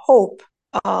having hope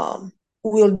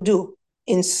will do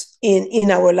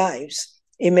in our lives.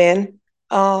 Amen.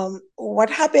 What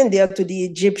happened there to the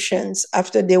Egyptians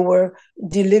after they were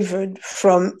delivered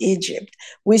from Egypt?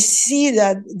 We see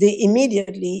that they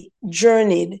immediately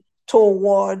journeyed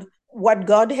toward what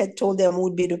God had told them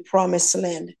would be the promised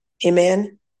land.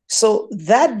 Amen. So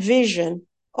that vision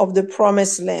of the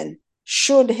promised land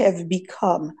should have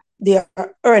become their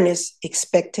earnest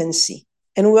expectancy.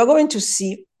 And we're going to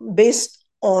see, based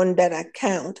on that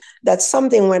account, that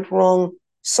something went wrong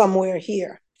somewhere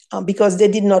here because they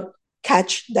did not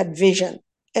catch that vision.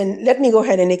 And let me go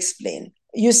ahead and explain.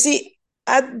 You see,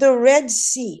 at the Red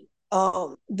Sea,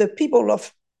 the people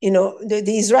of, the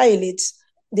Israelites,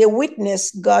 they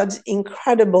witnessed God's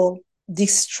incredible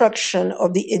destruction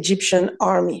of the Egyptian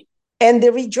army, and they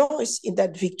rejoiced in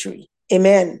that victory.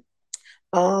 Amen.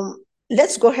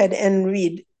 Let's go ahead and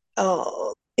read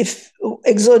if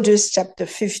Exodus chapter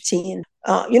 15.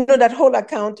 That whole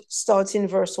account starts in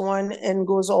verse 1 and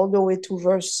goes all the way to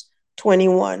verse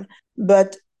 21.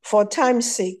 But for time's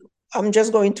sake, I'm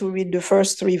just going to read the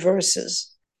first 3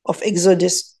 verses of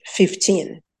Exodus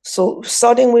 15. So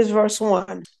starting with verse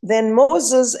 1, then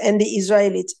Moses and the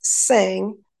Israelites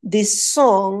sang this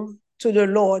song to the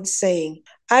Lord, saying,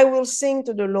 I will sing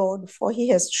to the Lord, for he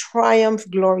has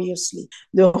triumphed gloriously.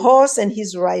 The horse and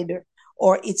his rider,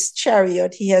 or its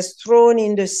chariot, he has thrown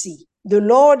in the sea. The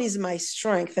Lord is my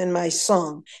strength and my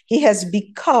song. He has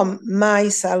become my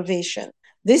salvation.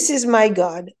 This is my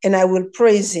God, and I will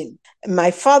praise him, my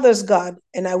father's God,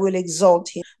 and I will exalt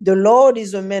him. The Lord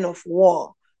is a man of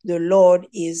war. The Lord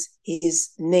is his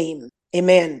name.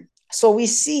 Amen. So we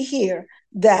see here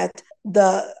that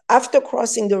after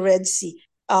crossing the Red Sea,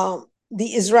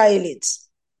 the Israelites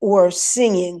were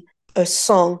singing a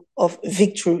song of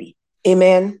victory.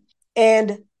 Amen.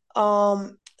 And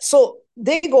so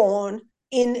they go on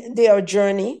in their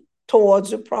journey towards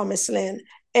the promised land.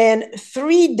 And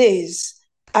 3 days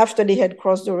after they had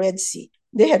crossed the Red Sea,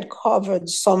 they had covered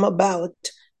some about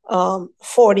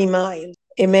 40 miles.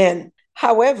 Amen.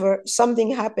 However,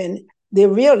 something happened. They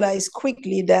realized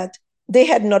quickly that they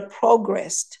had not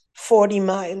progressed 40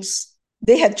 miles.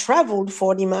 They had traveled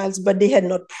 40 miles, but they had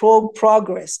not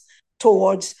progressed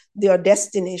towards their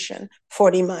destination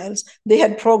 40 miles. They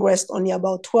had progressed only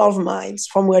about 12 miles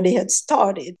from where they had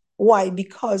started. Why?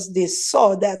 Because they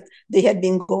saw that they had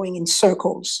been going in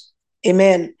circles.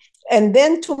 Amen. And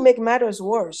then, to make matters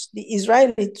worse, the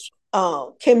Israelites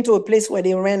came to a place where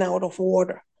they ran out of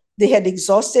water. They had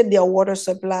exhausted their water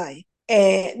supply,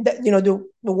 and the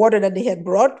water that they had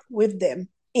brought with them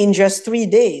in just 3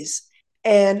 days.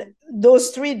 And those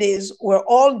 3 days were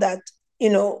all that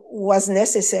was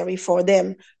necessary for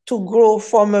them to grow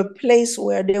from a place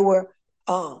where they were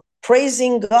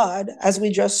praising God, as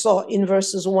we just saw in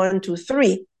verses 1 to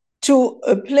 3, to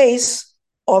a place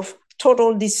of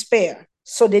total despair.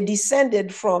 So they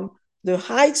descended from the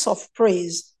heights of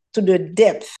praise to the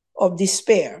depth of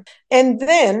despair. And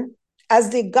then, as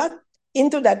they got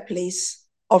into that place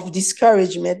of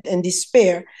discouragement and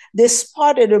despair, they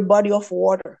spotted a body of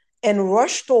water and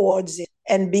rushed towards it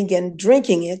and began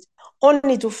drinking it,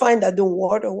 only to find that the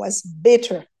water was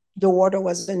bitter. The water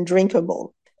was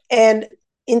undrinkable. And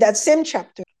in that same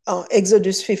chapter,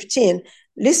 Exodus 15,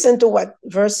 listen to what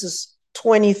verses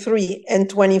 23 and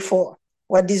 24,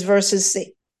 what these verses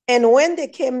say. And when they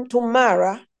came to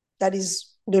Marah, that is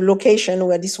the location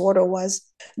where this water was,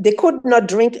 they could not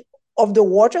drink of the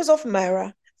waters of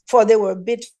Marah, for they were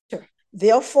bitter.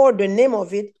 Therefore, the name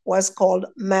of it was called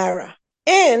Marah.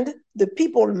 And the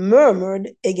people murmured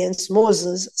against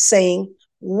Moses, saying,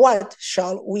 what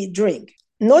shall we drink?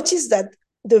 Notice that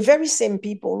the very same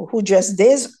people who just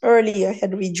days earlier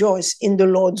had rejoiced in the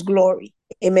Lord's glory,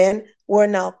 amen, were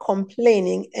now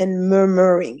complaining and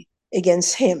murmuring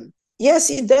against him. Yes,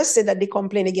 it does say that they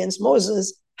complain against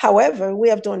Moses. However, we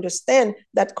have to understand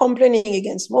that complaining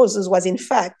against Moses was in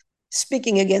fact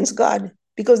speaking against God,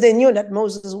 because they knew that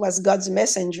Moses was God's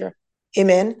messenger,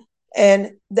 amen,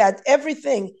 and that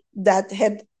everything that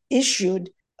had issued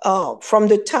from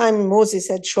the time Moses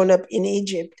had shown up in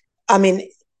Egypt,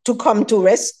 to come to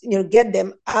get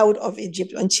them out of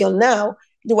Egypt until now,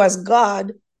 it was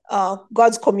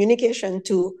God's communication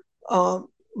to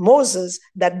Moses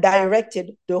that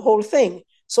directed the whole thing.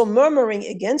 So murmuring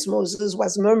against Moses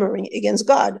was murmuring against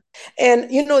God. And,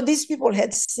 these people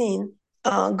had seen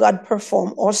God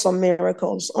perform awesome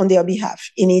miracles on their behalf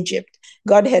in Egypt.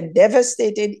 God had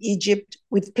devastated Egypt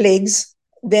with plagues.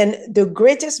 Then the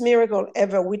greatest miracle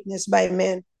ever witnessed by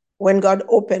man, when God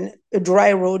opened a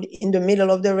dry road in the middle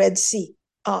of the Red Sea.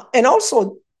 And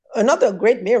also another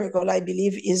great miracle, I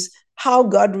believe, is how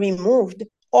God removed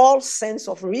all sense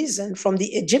of reason from the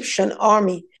Egyptian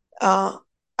army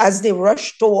as they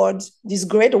rushed towards these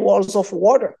great walls of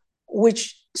water,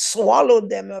 which swallowed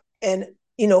them up, and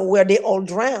where they all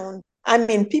drowned.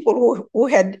 People who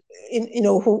had,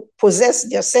 who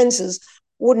possessed their senses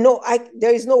would know,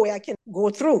 there is no way I can go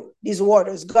through these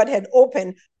waters. God had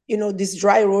opened, this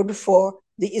dry road for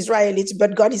the Israelites,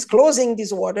 but God is closing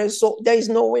these waters, so there is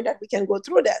no way that we can go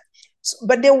through that.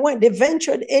 But they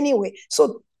ventured anyway.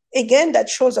 So again, that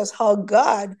shows us how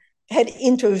God had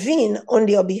intervened on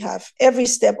their behalf every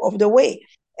step of the way.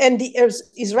 And the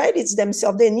Israelites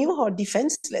themselves, they knew how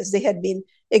defenseless they had been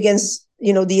against,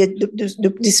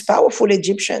 these powerful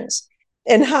Egyptians,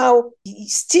 and how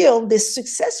still they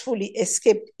successfully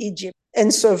escaped Egypt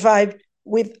and survived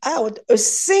without a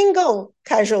single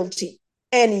casualty.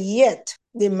 And yet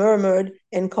they murmured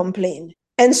and complained.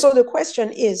 And so the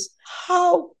question is,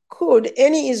 how could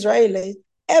any Israelite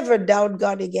ever doubt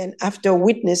God again after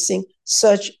witnessing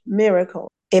such miracle?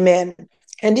 Amen.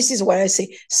 And this is why I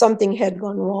say something had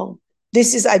gone wrong.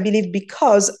 This is, I believe,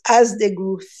 because as they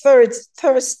grew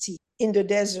thirsty in the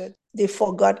desert, they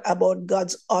forgot about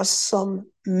God's awesome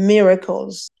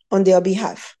miracles on their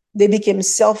behalf. They became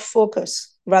self-focused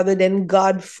rather than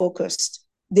God-focused.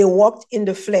 They walked in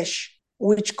the flesh,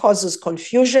 which causes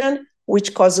confusion,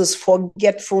 which causes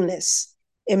forgetfulness.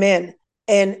 Amen.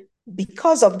 And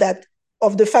because of that,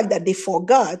 of the fact that they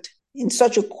forgot in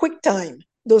such a quick time,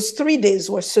 those 3 days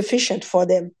were sufficient for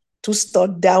them to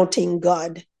start doubting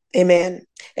God. Amen.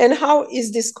 And how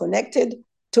is this connected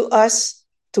to us,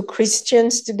 to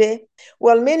Christians today?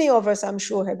 Well, many of us, I'm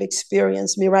sure, have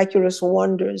experienced miraculous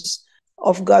wonders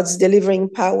of God's delivering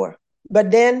power.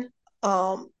 But then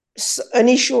an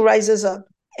issue rises up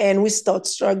and we start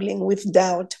struggling with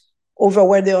doubt over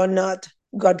whether or not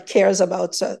God cares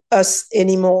about us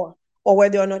anymore, or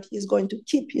whether or not he's going to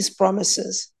keep his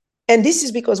promises. And this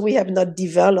is because we have not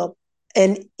developed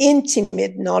an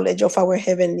intimate knowledge of our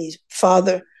Heavenly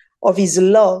Father, of his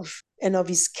love and of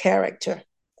his character.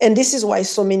 And this is why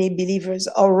so many believers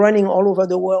are running all over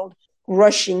the world,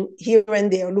 rushing here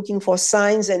and there, looking for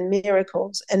signs and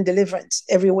miracles and deliverance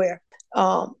everywhere.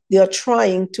 They are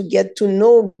trying to get to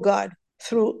know God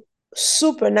through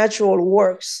supernatural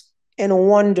works and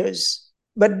wonders.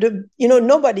 But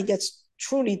nobody gets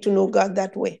truly to know God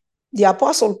that way. The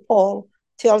Apostle Paul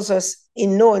tells us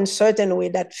in no uncertain way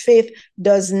that faith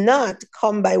does not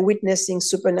come by witnessing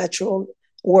supernatural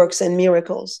works and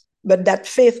miracles, but that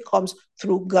faith comes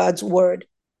through God's word.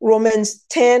 Romans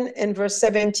 10 and verse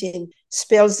 17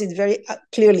 spells it very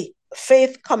clearly.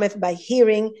 Faith cometh by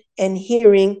hearing, and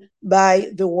hearing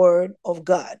by the word of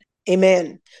God.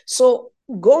 Amen. So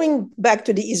going back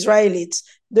to the Israelites,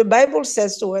 the Bible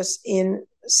says to us in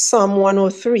Psalm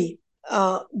 103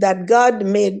 that God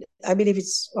made, I believe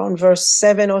it's on verse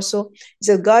 7 or so, it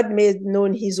says, God made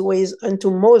known his ways unto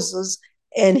Moses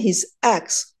and his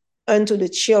acts unto the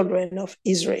children of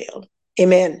Israel.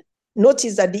 Amen.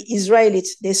 Notice that the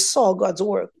Israelites, they saw God's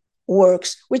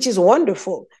works, which is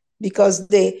wonderful, because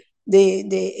they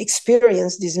they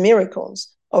experienced these miracles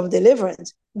of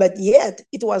deliverance. But yet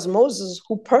it was Moses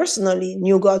who personally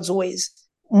knew God's ways.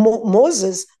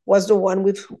 Moses was the one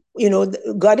with,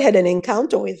 God had an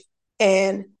encounter with,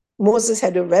 and Moses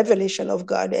had a revelation of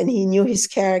God, and he knew his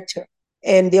character.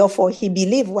 And therefore, he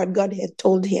believed what God had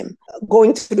told him.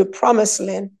 Going to the promised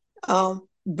land,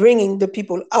 bringing the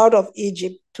people out of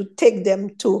Egypt to take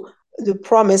them to the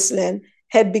promised land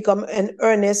had become an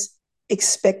earnest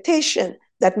expectation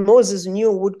that Moses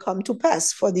knew would come to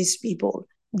pass for these people,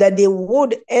 that they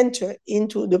would enter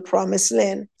into the promised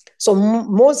land. So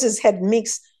Moses had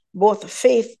mixed both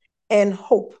faith and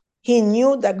hope. He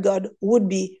knew that God would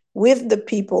be with the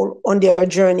people on their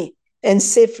journey and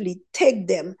safely take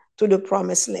them to the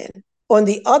promised land. On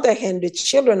the other hand, the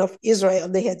children of Israel,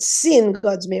 they had seen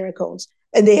God's miracles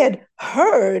and they had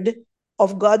heard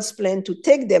of God's plan to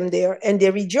take them there, and they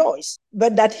rejoiced.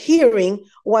 But that hearing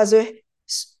was a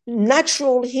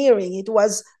natural hearing. It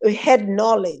was a head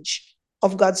knowledge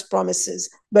of God's promises,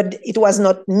 but it was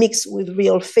not mixed with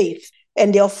real faith.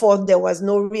 And therefore, there was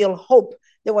no real hope.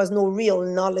 There was no real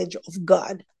knowledge of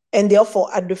God. And therefore,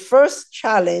 at the first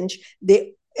challenge,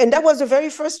 and that was the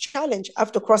very first challenge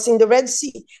after crossing the Red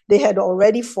Sea, they had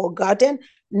already forgotten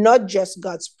not just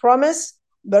God's promise,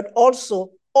 but also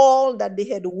all that they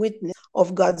had witnessed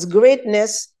of God's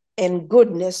greatness and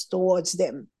goodness towards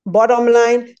them. Bottom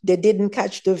line, they didn't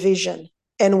catch the vision.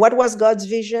 And what was God's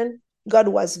vision? God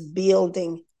was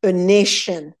building a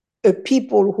nation, a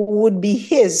people who would be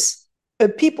his, a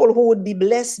people who would be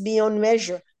blessed beyond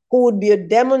measure, who would be a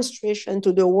demonstration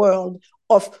to the world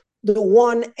of the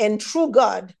one and true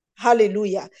God.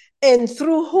 Hallelujah. And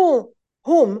through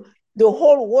whom the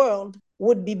whole world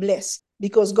would be blessed,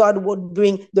 because God would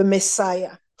bring the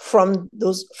Messiah from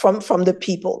the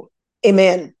people.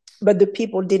 Amen. But the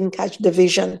people didn't catch the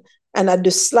vision. And at the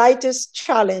slightest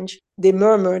challenge, they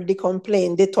murmured, they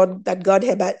complained. They thought that God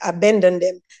had abandoned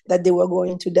them, that they were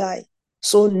going to die.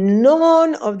 So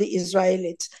none of the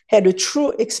Israelites had a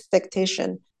true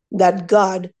expectation that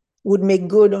God would make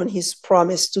good on his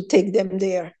promise to take them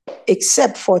there,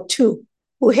 except for two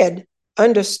who had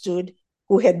understood,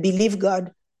 who had believed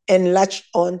God and latched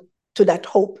on to that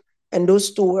hope. And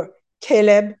those two were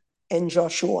Caleb and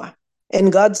Joshua.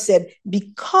 And God said,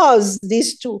 because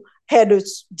these two had a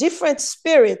different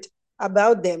spirit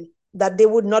about them, that they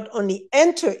would not only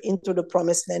enter into the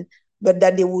promised land, but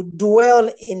that they would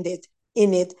dwell in it,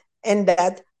 and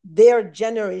that their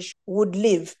generation would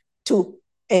live to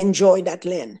enjoy that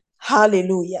land.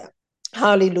 Hallelujah.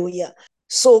 Hallelujah.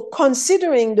 So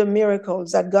considering the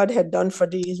miracles that God had done for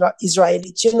the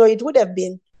Israelites, it would have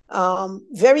been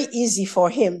very easy for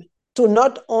him to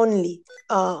not only,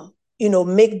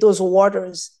 make those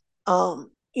waters,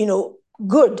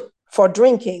 good for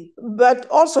drinking, but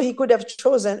also he could have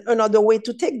chosen another way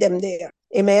to take them there.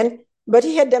 Amen. But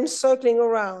he had them circling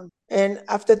around. And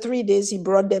after 3 days, he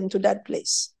brought them to that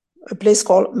place, a place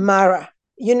called Marah.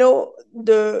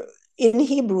 In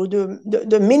Hebrew,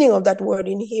 the meaning of that word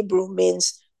in Hebrew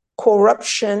means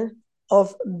corruption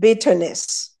of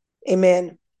bitterness.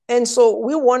 Amen. And so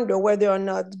we wonder whether or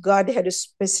not God had a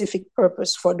specific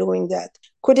purpose for doing that.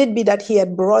 Could it be that he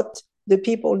had brought the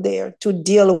people there to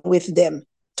deal with them,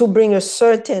 to bring a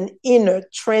certain inner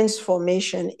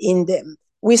transformation in them?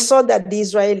 We saw that the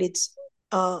Israelites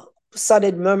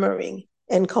started murmuring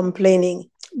and complaining,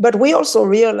 but we also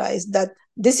realized that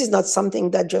this is not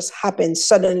something that just happened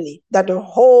suddenly, that the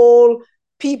whole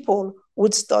people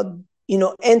would start,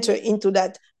 enter into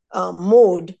that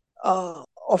mode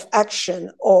of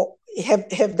action or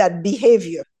have that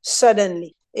behavior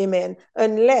suddenly. Amen.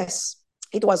 Unless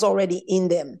it was already in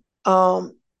them.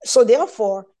 So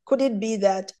therefore, could it be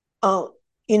that,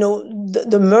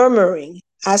 the murmuring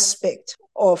aspect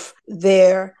of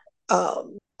their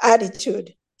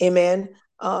attitude, amen,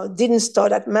 didn't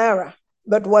start at Marah,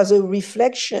 but was a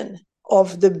reflection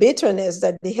of the bitterness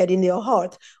that they had in their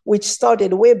heart, which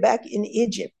started way back in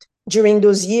Egypt during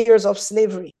those years of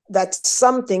slavery, that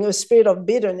a spirit of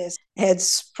bitterness had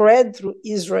spread through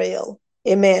Israel.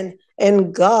 Amen.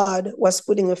 And God was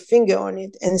putting a finger on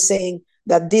it and saying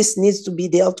that this needs to be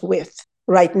dealt with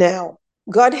right now.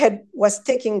 God was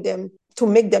taking them to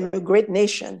make them a great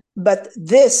nation, but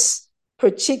this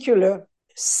particular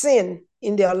sin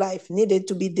in their life needed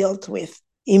to be dealt with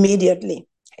immediately.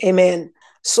 Amen.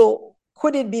 So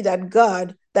could it be that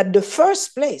the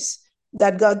first place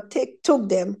that God took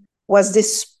them was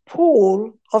this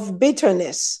pool of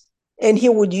bitterness, and he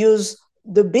would use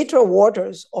the bitter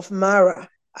waters of Marah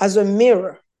as a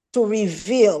mirror to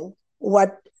reveal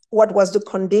what was the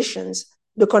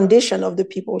condition of the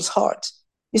people's hearts.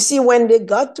 You see, when they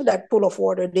got to that pool of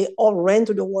water, they all ran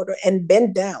to the water and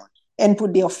bent down and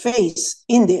put their face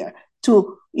in there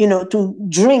to, to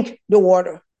drink the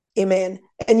water. Amen.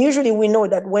 And usually we know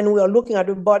that when we are looking at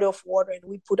a body of water and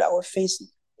we put our face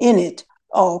in it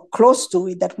or close to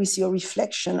it, that we see a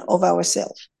reflection of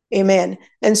ourselves. Amen.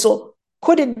 And so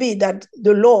could it be that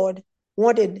the Lord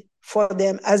wanted for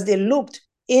them, as they looked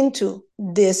into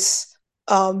this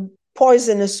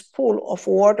poisonous pool of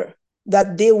water,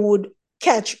 that they would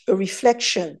catch a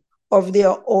reflection of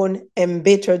their own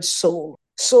embittered soul?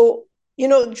 So,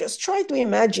 just try to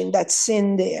imagine that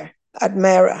scene there at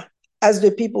Marah, as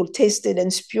the people tasted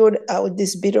and spewed out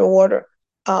this bitter water.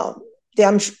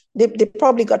 They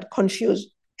probably got confused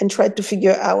and tried to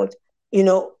figure out,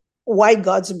 why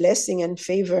God's blessing and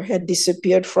favor had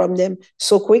disappeared from them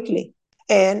so quickly.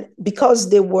 And because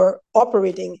they were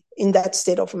operating in that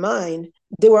state of mind,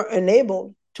 they were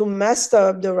unable to master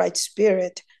up the right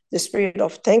spirit, the spirit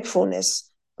of thankfulness,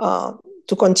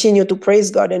 to continue to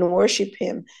praise God and worship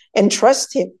Him and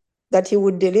trust Him that He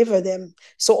would deliver them.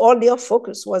 So all their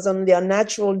focus was on their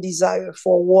natural desire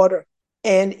for water.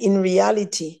 And in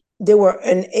reality, they were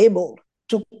unable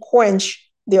to quench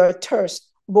their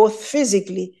thirst, both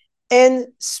physically and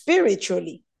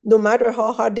spiritually, no matter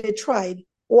how hard they tried.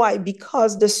 Why?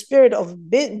 Because the spirit of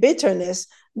bitterness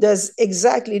does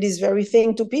exactly this very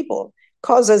thing to people,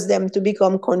 causes them to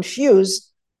become confused,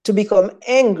 to become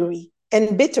angry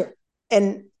and bitter.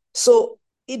 And so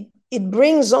it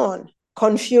brings on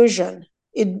confusion.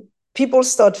 People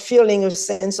start feeling a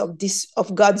sense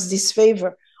of God's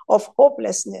disfavor, of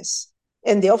hopelessness,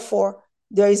 and therefore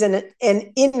there is an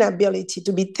inability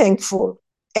to be thankful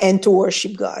and to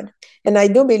worship God. And I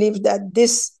do believe that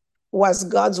this was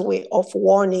God's way of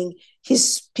warning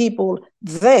His people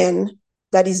then,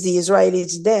 that is the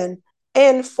Israelites then,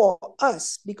 and for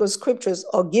us, because scriptures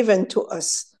are given to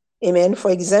us, amen, for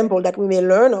example, that we may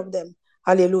learn of them.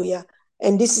 Hallelujah.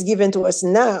 And this is given to us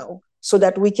now so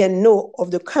that we can know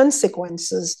of the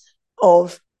consequences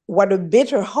of what a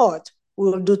bitter heart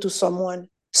will do to someone.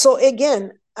 So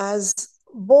again, as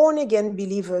born-again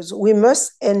believers, we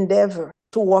must endeavor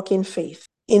to walk in faith,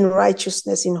 in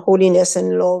righteousness, in holiness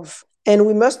and love. And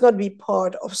we must not be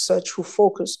part of such who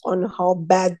focus on how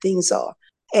bad things are,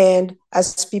 and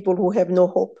as people who have no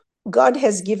hope. God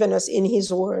has given us in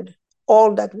His word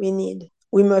all that we need.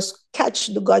 We must catch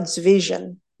the God's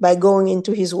vision by going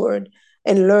into His word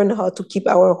and learn how to keep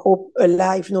our hope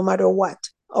alive no matter what,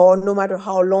 or no matter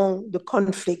how long the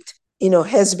conflict,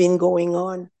 has been going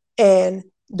on. And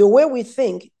the way we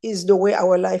think is the way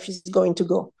our life is going to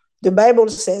go. The Bible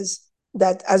says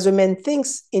that as a man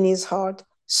thinks in his heart,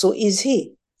 so is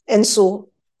he. And so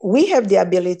we have the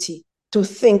ability to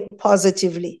think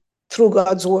positively through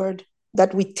God's word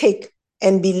that we take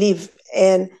and believe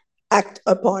and act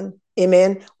upon.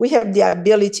 Amen. We have the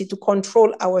ability to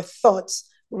control our thoughts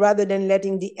rather than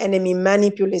letting the enemy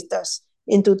manipulate us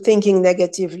into thinking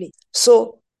negatively.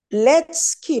 So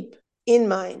let's keep in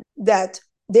mind that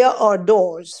there are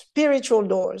doors, spiritual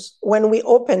doors, when we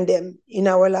open them in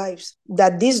our lives,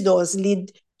 that these doors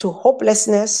lead to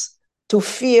hopelessness, to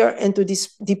fear, and to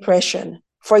depression.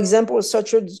 For example,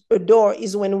 such a door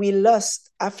is when we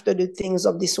lust after the things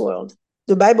of this world.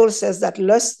 The Bible says that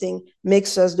lusting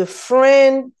makes us the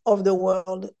friend of the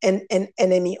world and an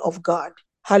enemy of God.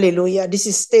 Hallelujah. This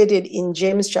is stated in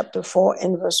James chapter 4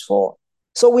 and verse 4.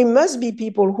 So we must be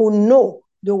people who know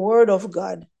the word of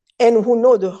God and who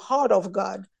know the heart of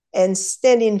God and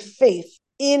stand in faith,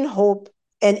 in hope,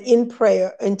 and in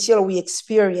prayer until we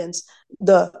experience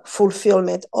the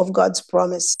fulfillment of God's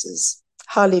promises.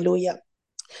 Hallelujah.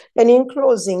 And in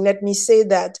closing, let me say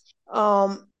that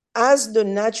as the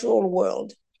natural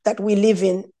world that we live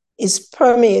in is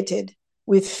permeated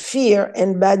with fear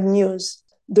and bad news,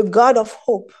 the God of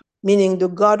hope, meaning the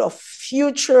God of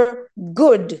future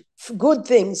good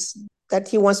things that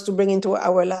He wants to bring into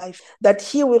our life, that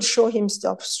He will show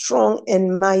Himself strong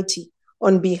and mighty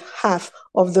on behalf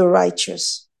of the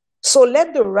righteous. So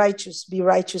let the righteous be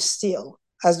righteous still,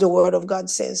 as the word of God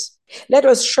says. Let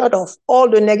us shut off all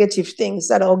the negative things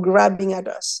that are grabbing at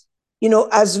us.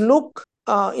 As Luke,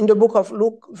 in the book of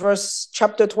Luke,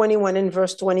 chapter 21 and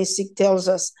verse 26 tells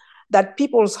us that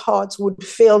people's hearts would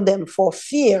fail them for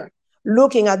fear,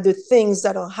 looking at the things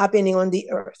that are happening on the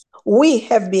earth. We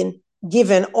have been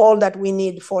given all that we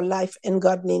need for life and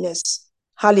godliness.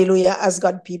 Hallelujah, as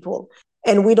God people.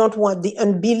 And we don't want the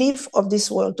unbelief of this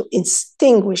world to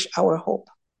extinguish our hope.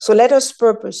 So let us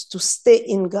purpose to stay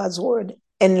in God's word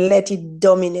and let it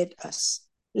dominate us.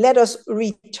 Let us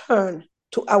return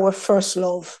to our first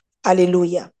love.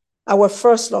 Hallelujah. Our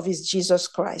first love is Jesus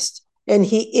Christ, and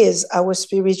He is our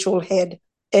spiritual head,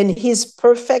 and His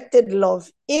perfected love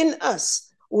in us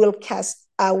will cast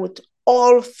out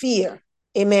all fear.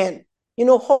 Amen. You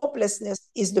know, hopelessness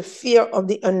is the fear of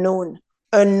the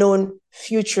unknown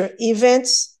future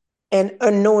events, and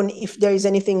unknown if there is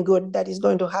anything good that is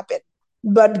going to happen.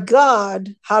 But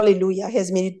God, hallelujah,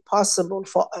 has made it possible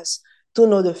for us to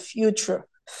know the future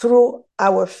through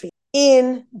our faith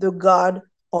in the God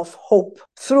of hope,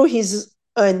 through his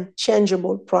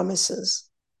unchangeable promises.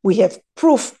 We have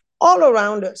proof all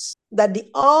around us that the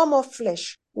arm of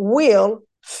flesh will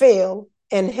fail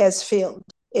and has failed.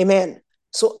 Amen.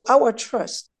 So our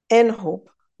trust and hope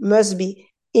must be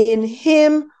in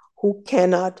him who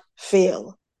cannot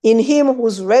fail, in him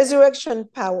whose resurrection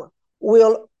power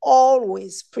will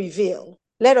always prevail.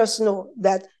 Let us know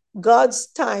that God's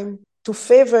time to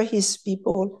favor his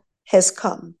people has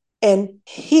come, and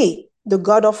he, the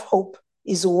God of hope,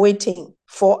 is waiting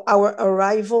for our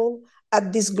arrival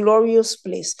at this glorious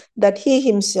place that he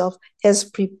himself has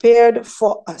prepared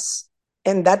for us.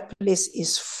 And that place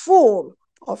is full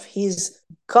of his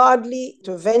godly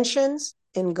interventions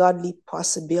and godly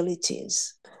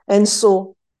possibilities. And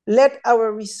so let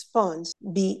our response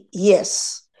be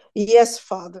yes. Yes,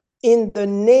 Father, in the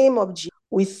name of Jesus,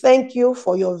 we thank you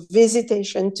for your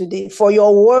visitation today, for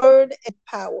your word and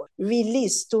power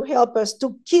released to help us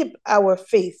to keep our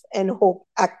faith and hope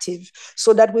active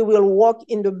so that we will walk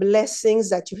in the blessings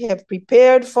that you have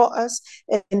prepared for us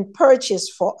and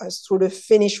purchased for us through the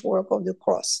finished work of the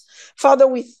cross. Father,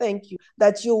 we thank you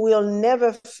that you will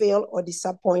never fail or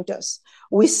disappoint us.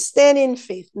 We stand in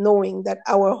faith knowing that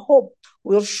our hope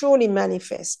will surely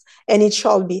manifest, and it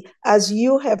shall be as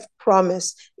you have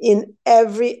promised in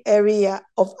every area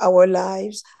of our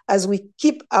lives as we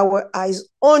keep our eyes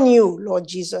on you, Lord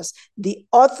Jesus, the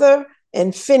author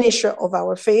and finisher of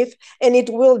our faith, and it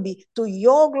will be to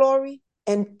your glory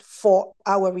and for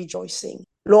our rejoicing.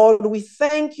 Lord, we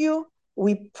thank you,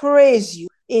 we praise you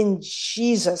in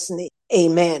Jesus' name.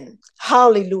 Amen.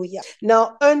 Hallelujah.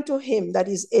 Now unto him that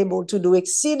is able to do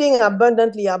exceeding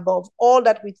abundantly above all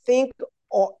that we think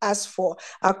or ask for,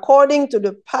 according to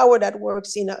the power that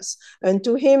works in us. And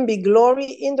to him be glory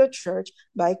in the church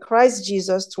by Christ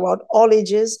Jesus throughout all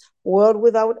ages, world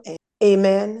without end.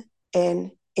 Amen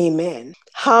and amen.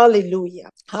 Hallelujah.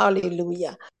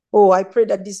 Hallelujah. Oh, I pray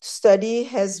that this study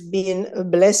has been a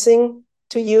blessing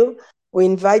to you. We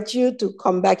invite you to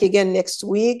come back again next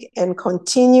week and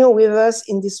continue with us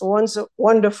in this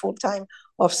wonderful time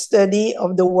of study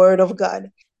of the Word of God.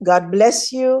 God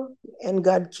bless you and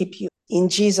God keep you. In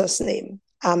Jesus' name,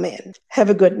 amen. Have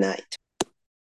a good night.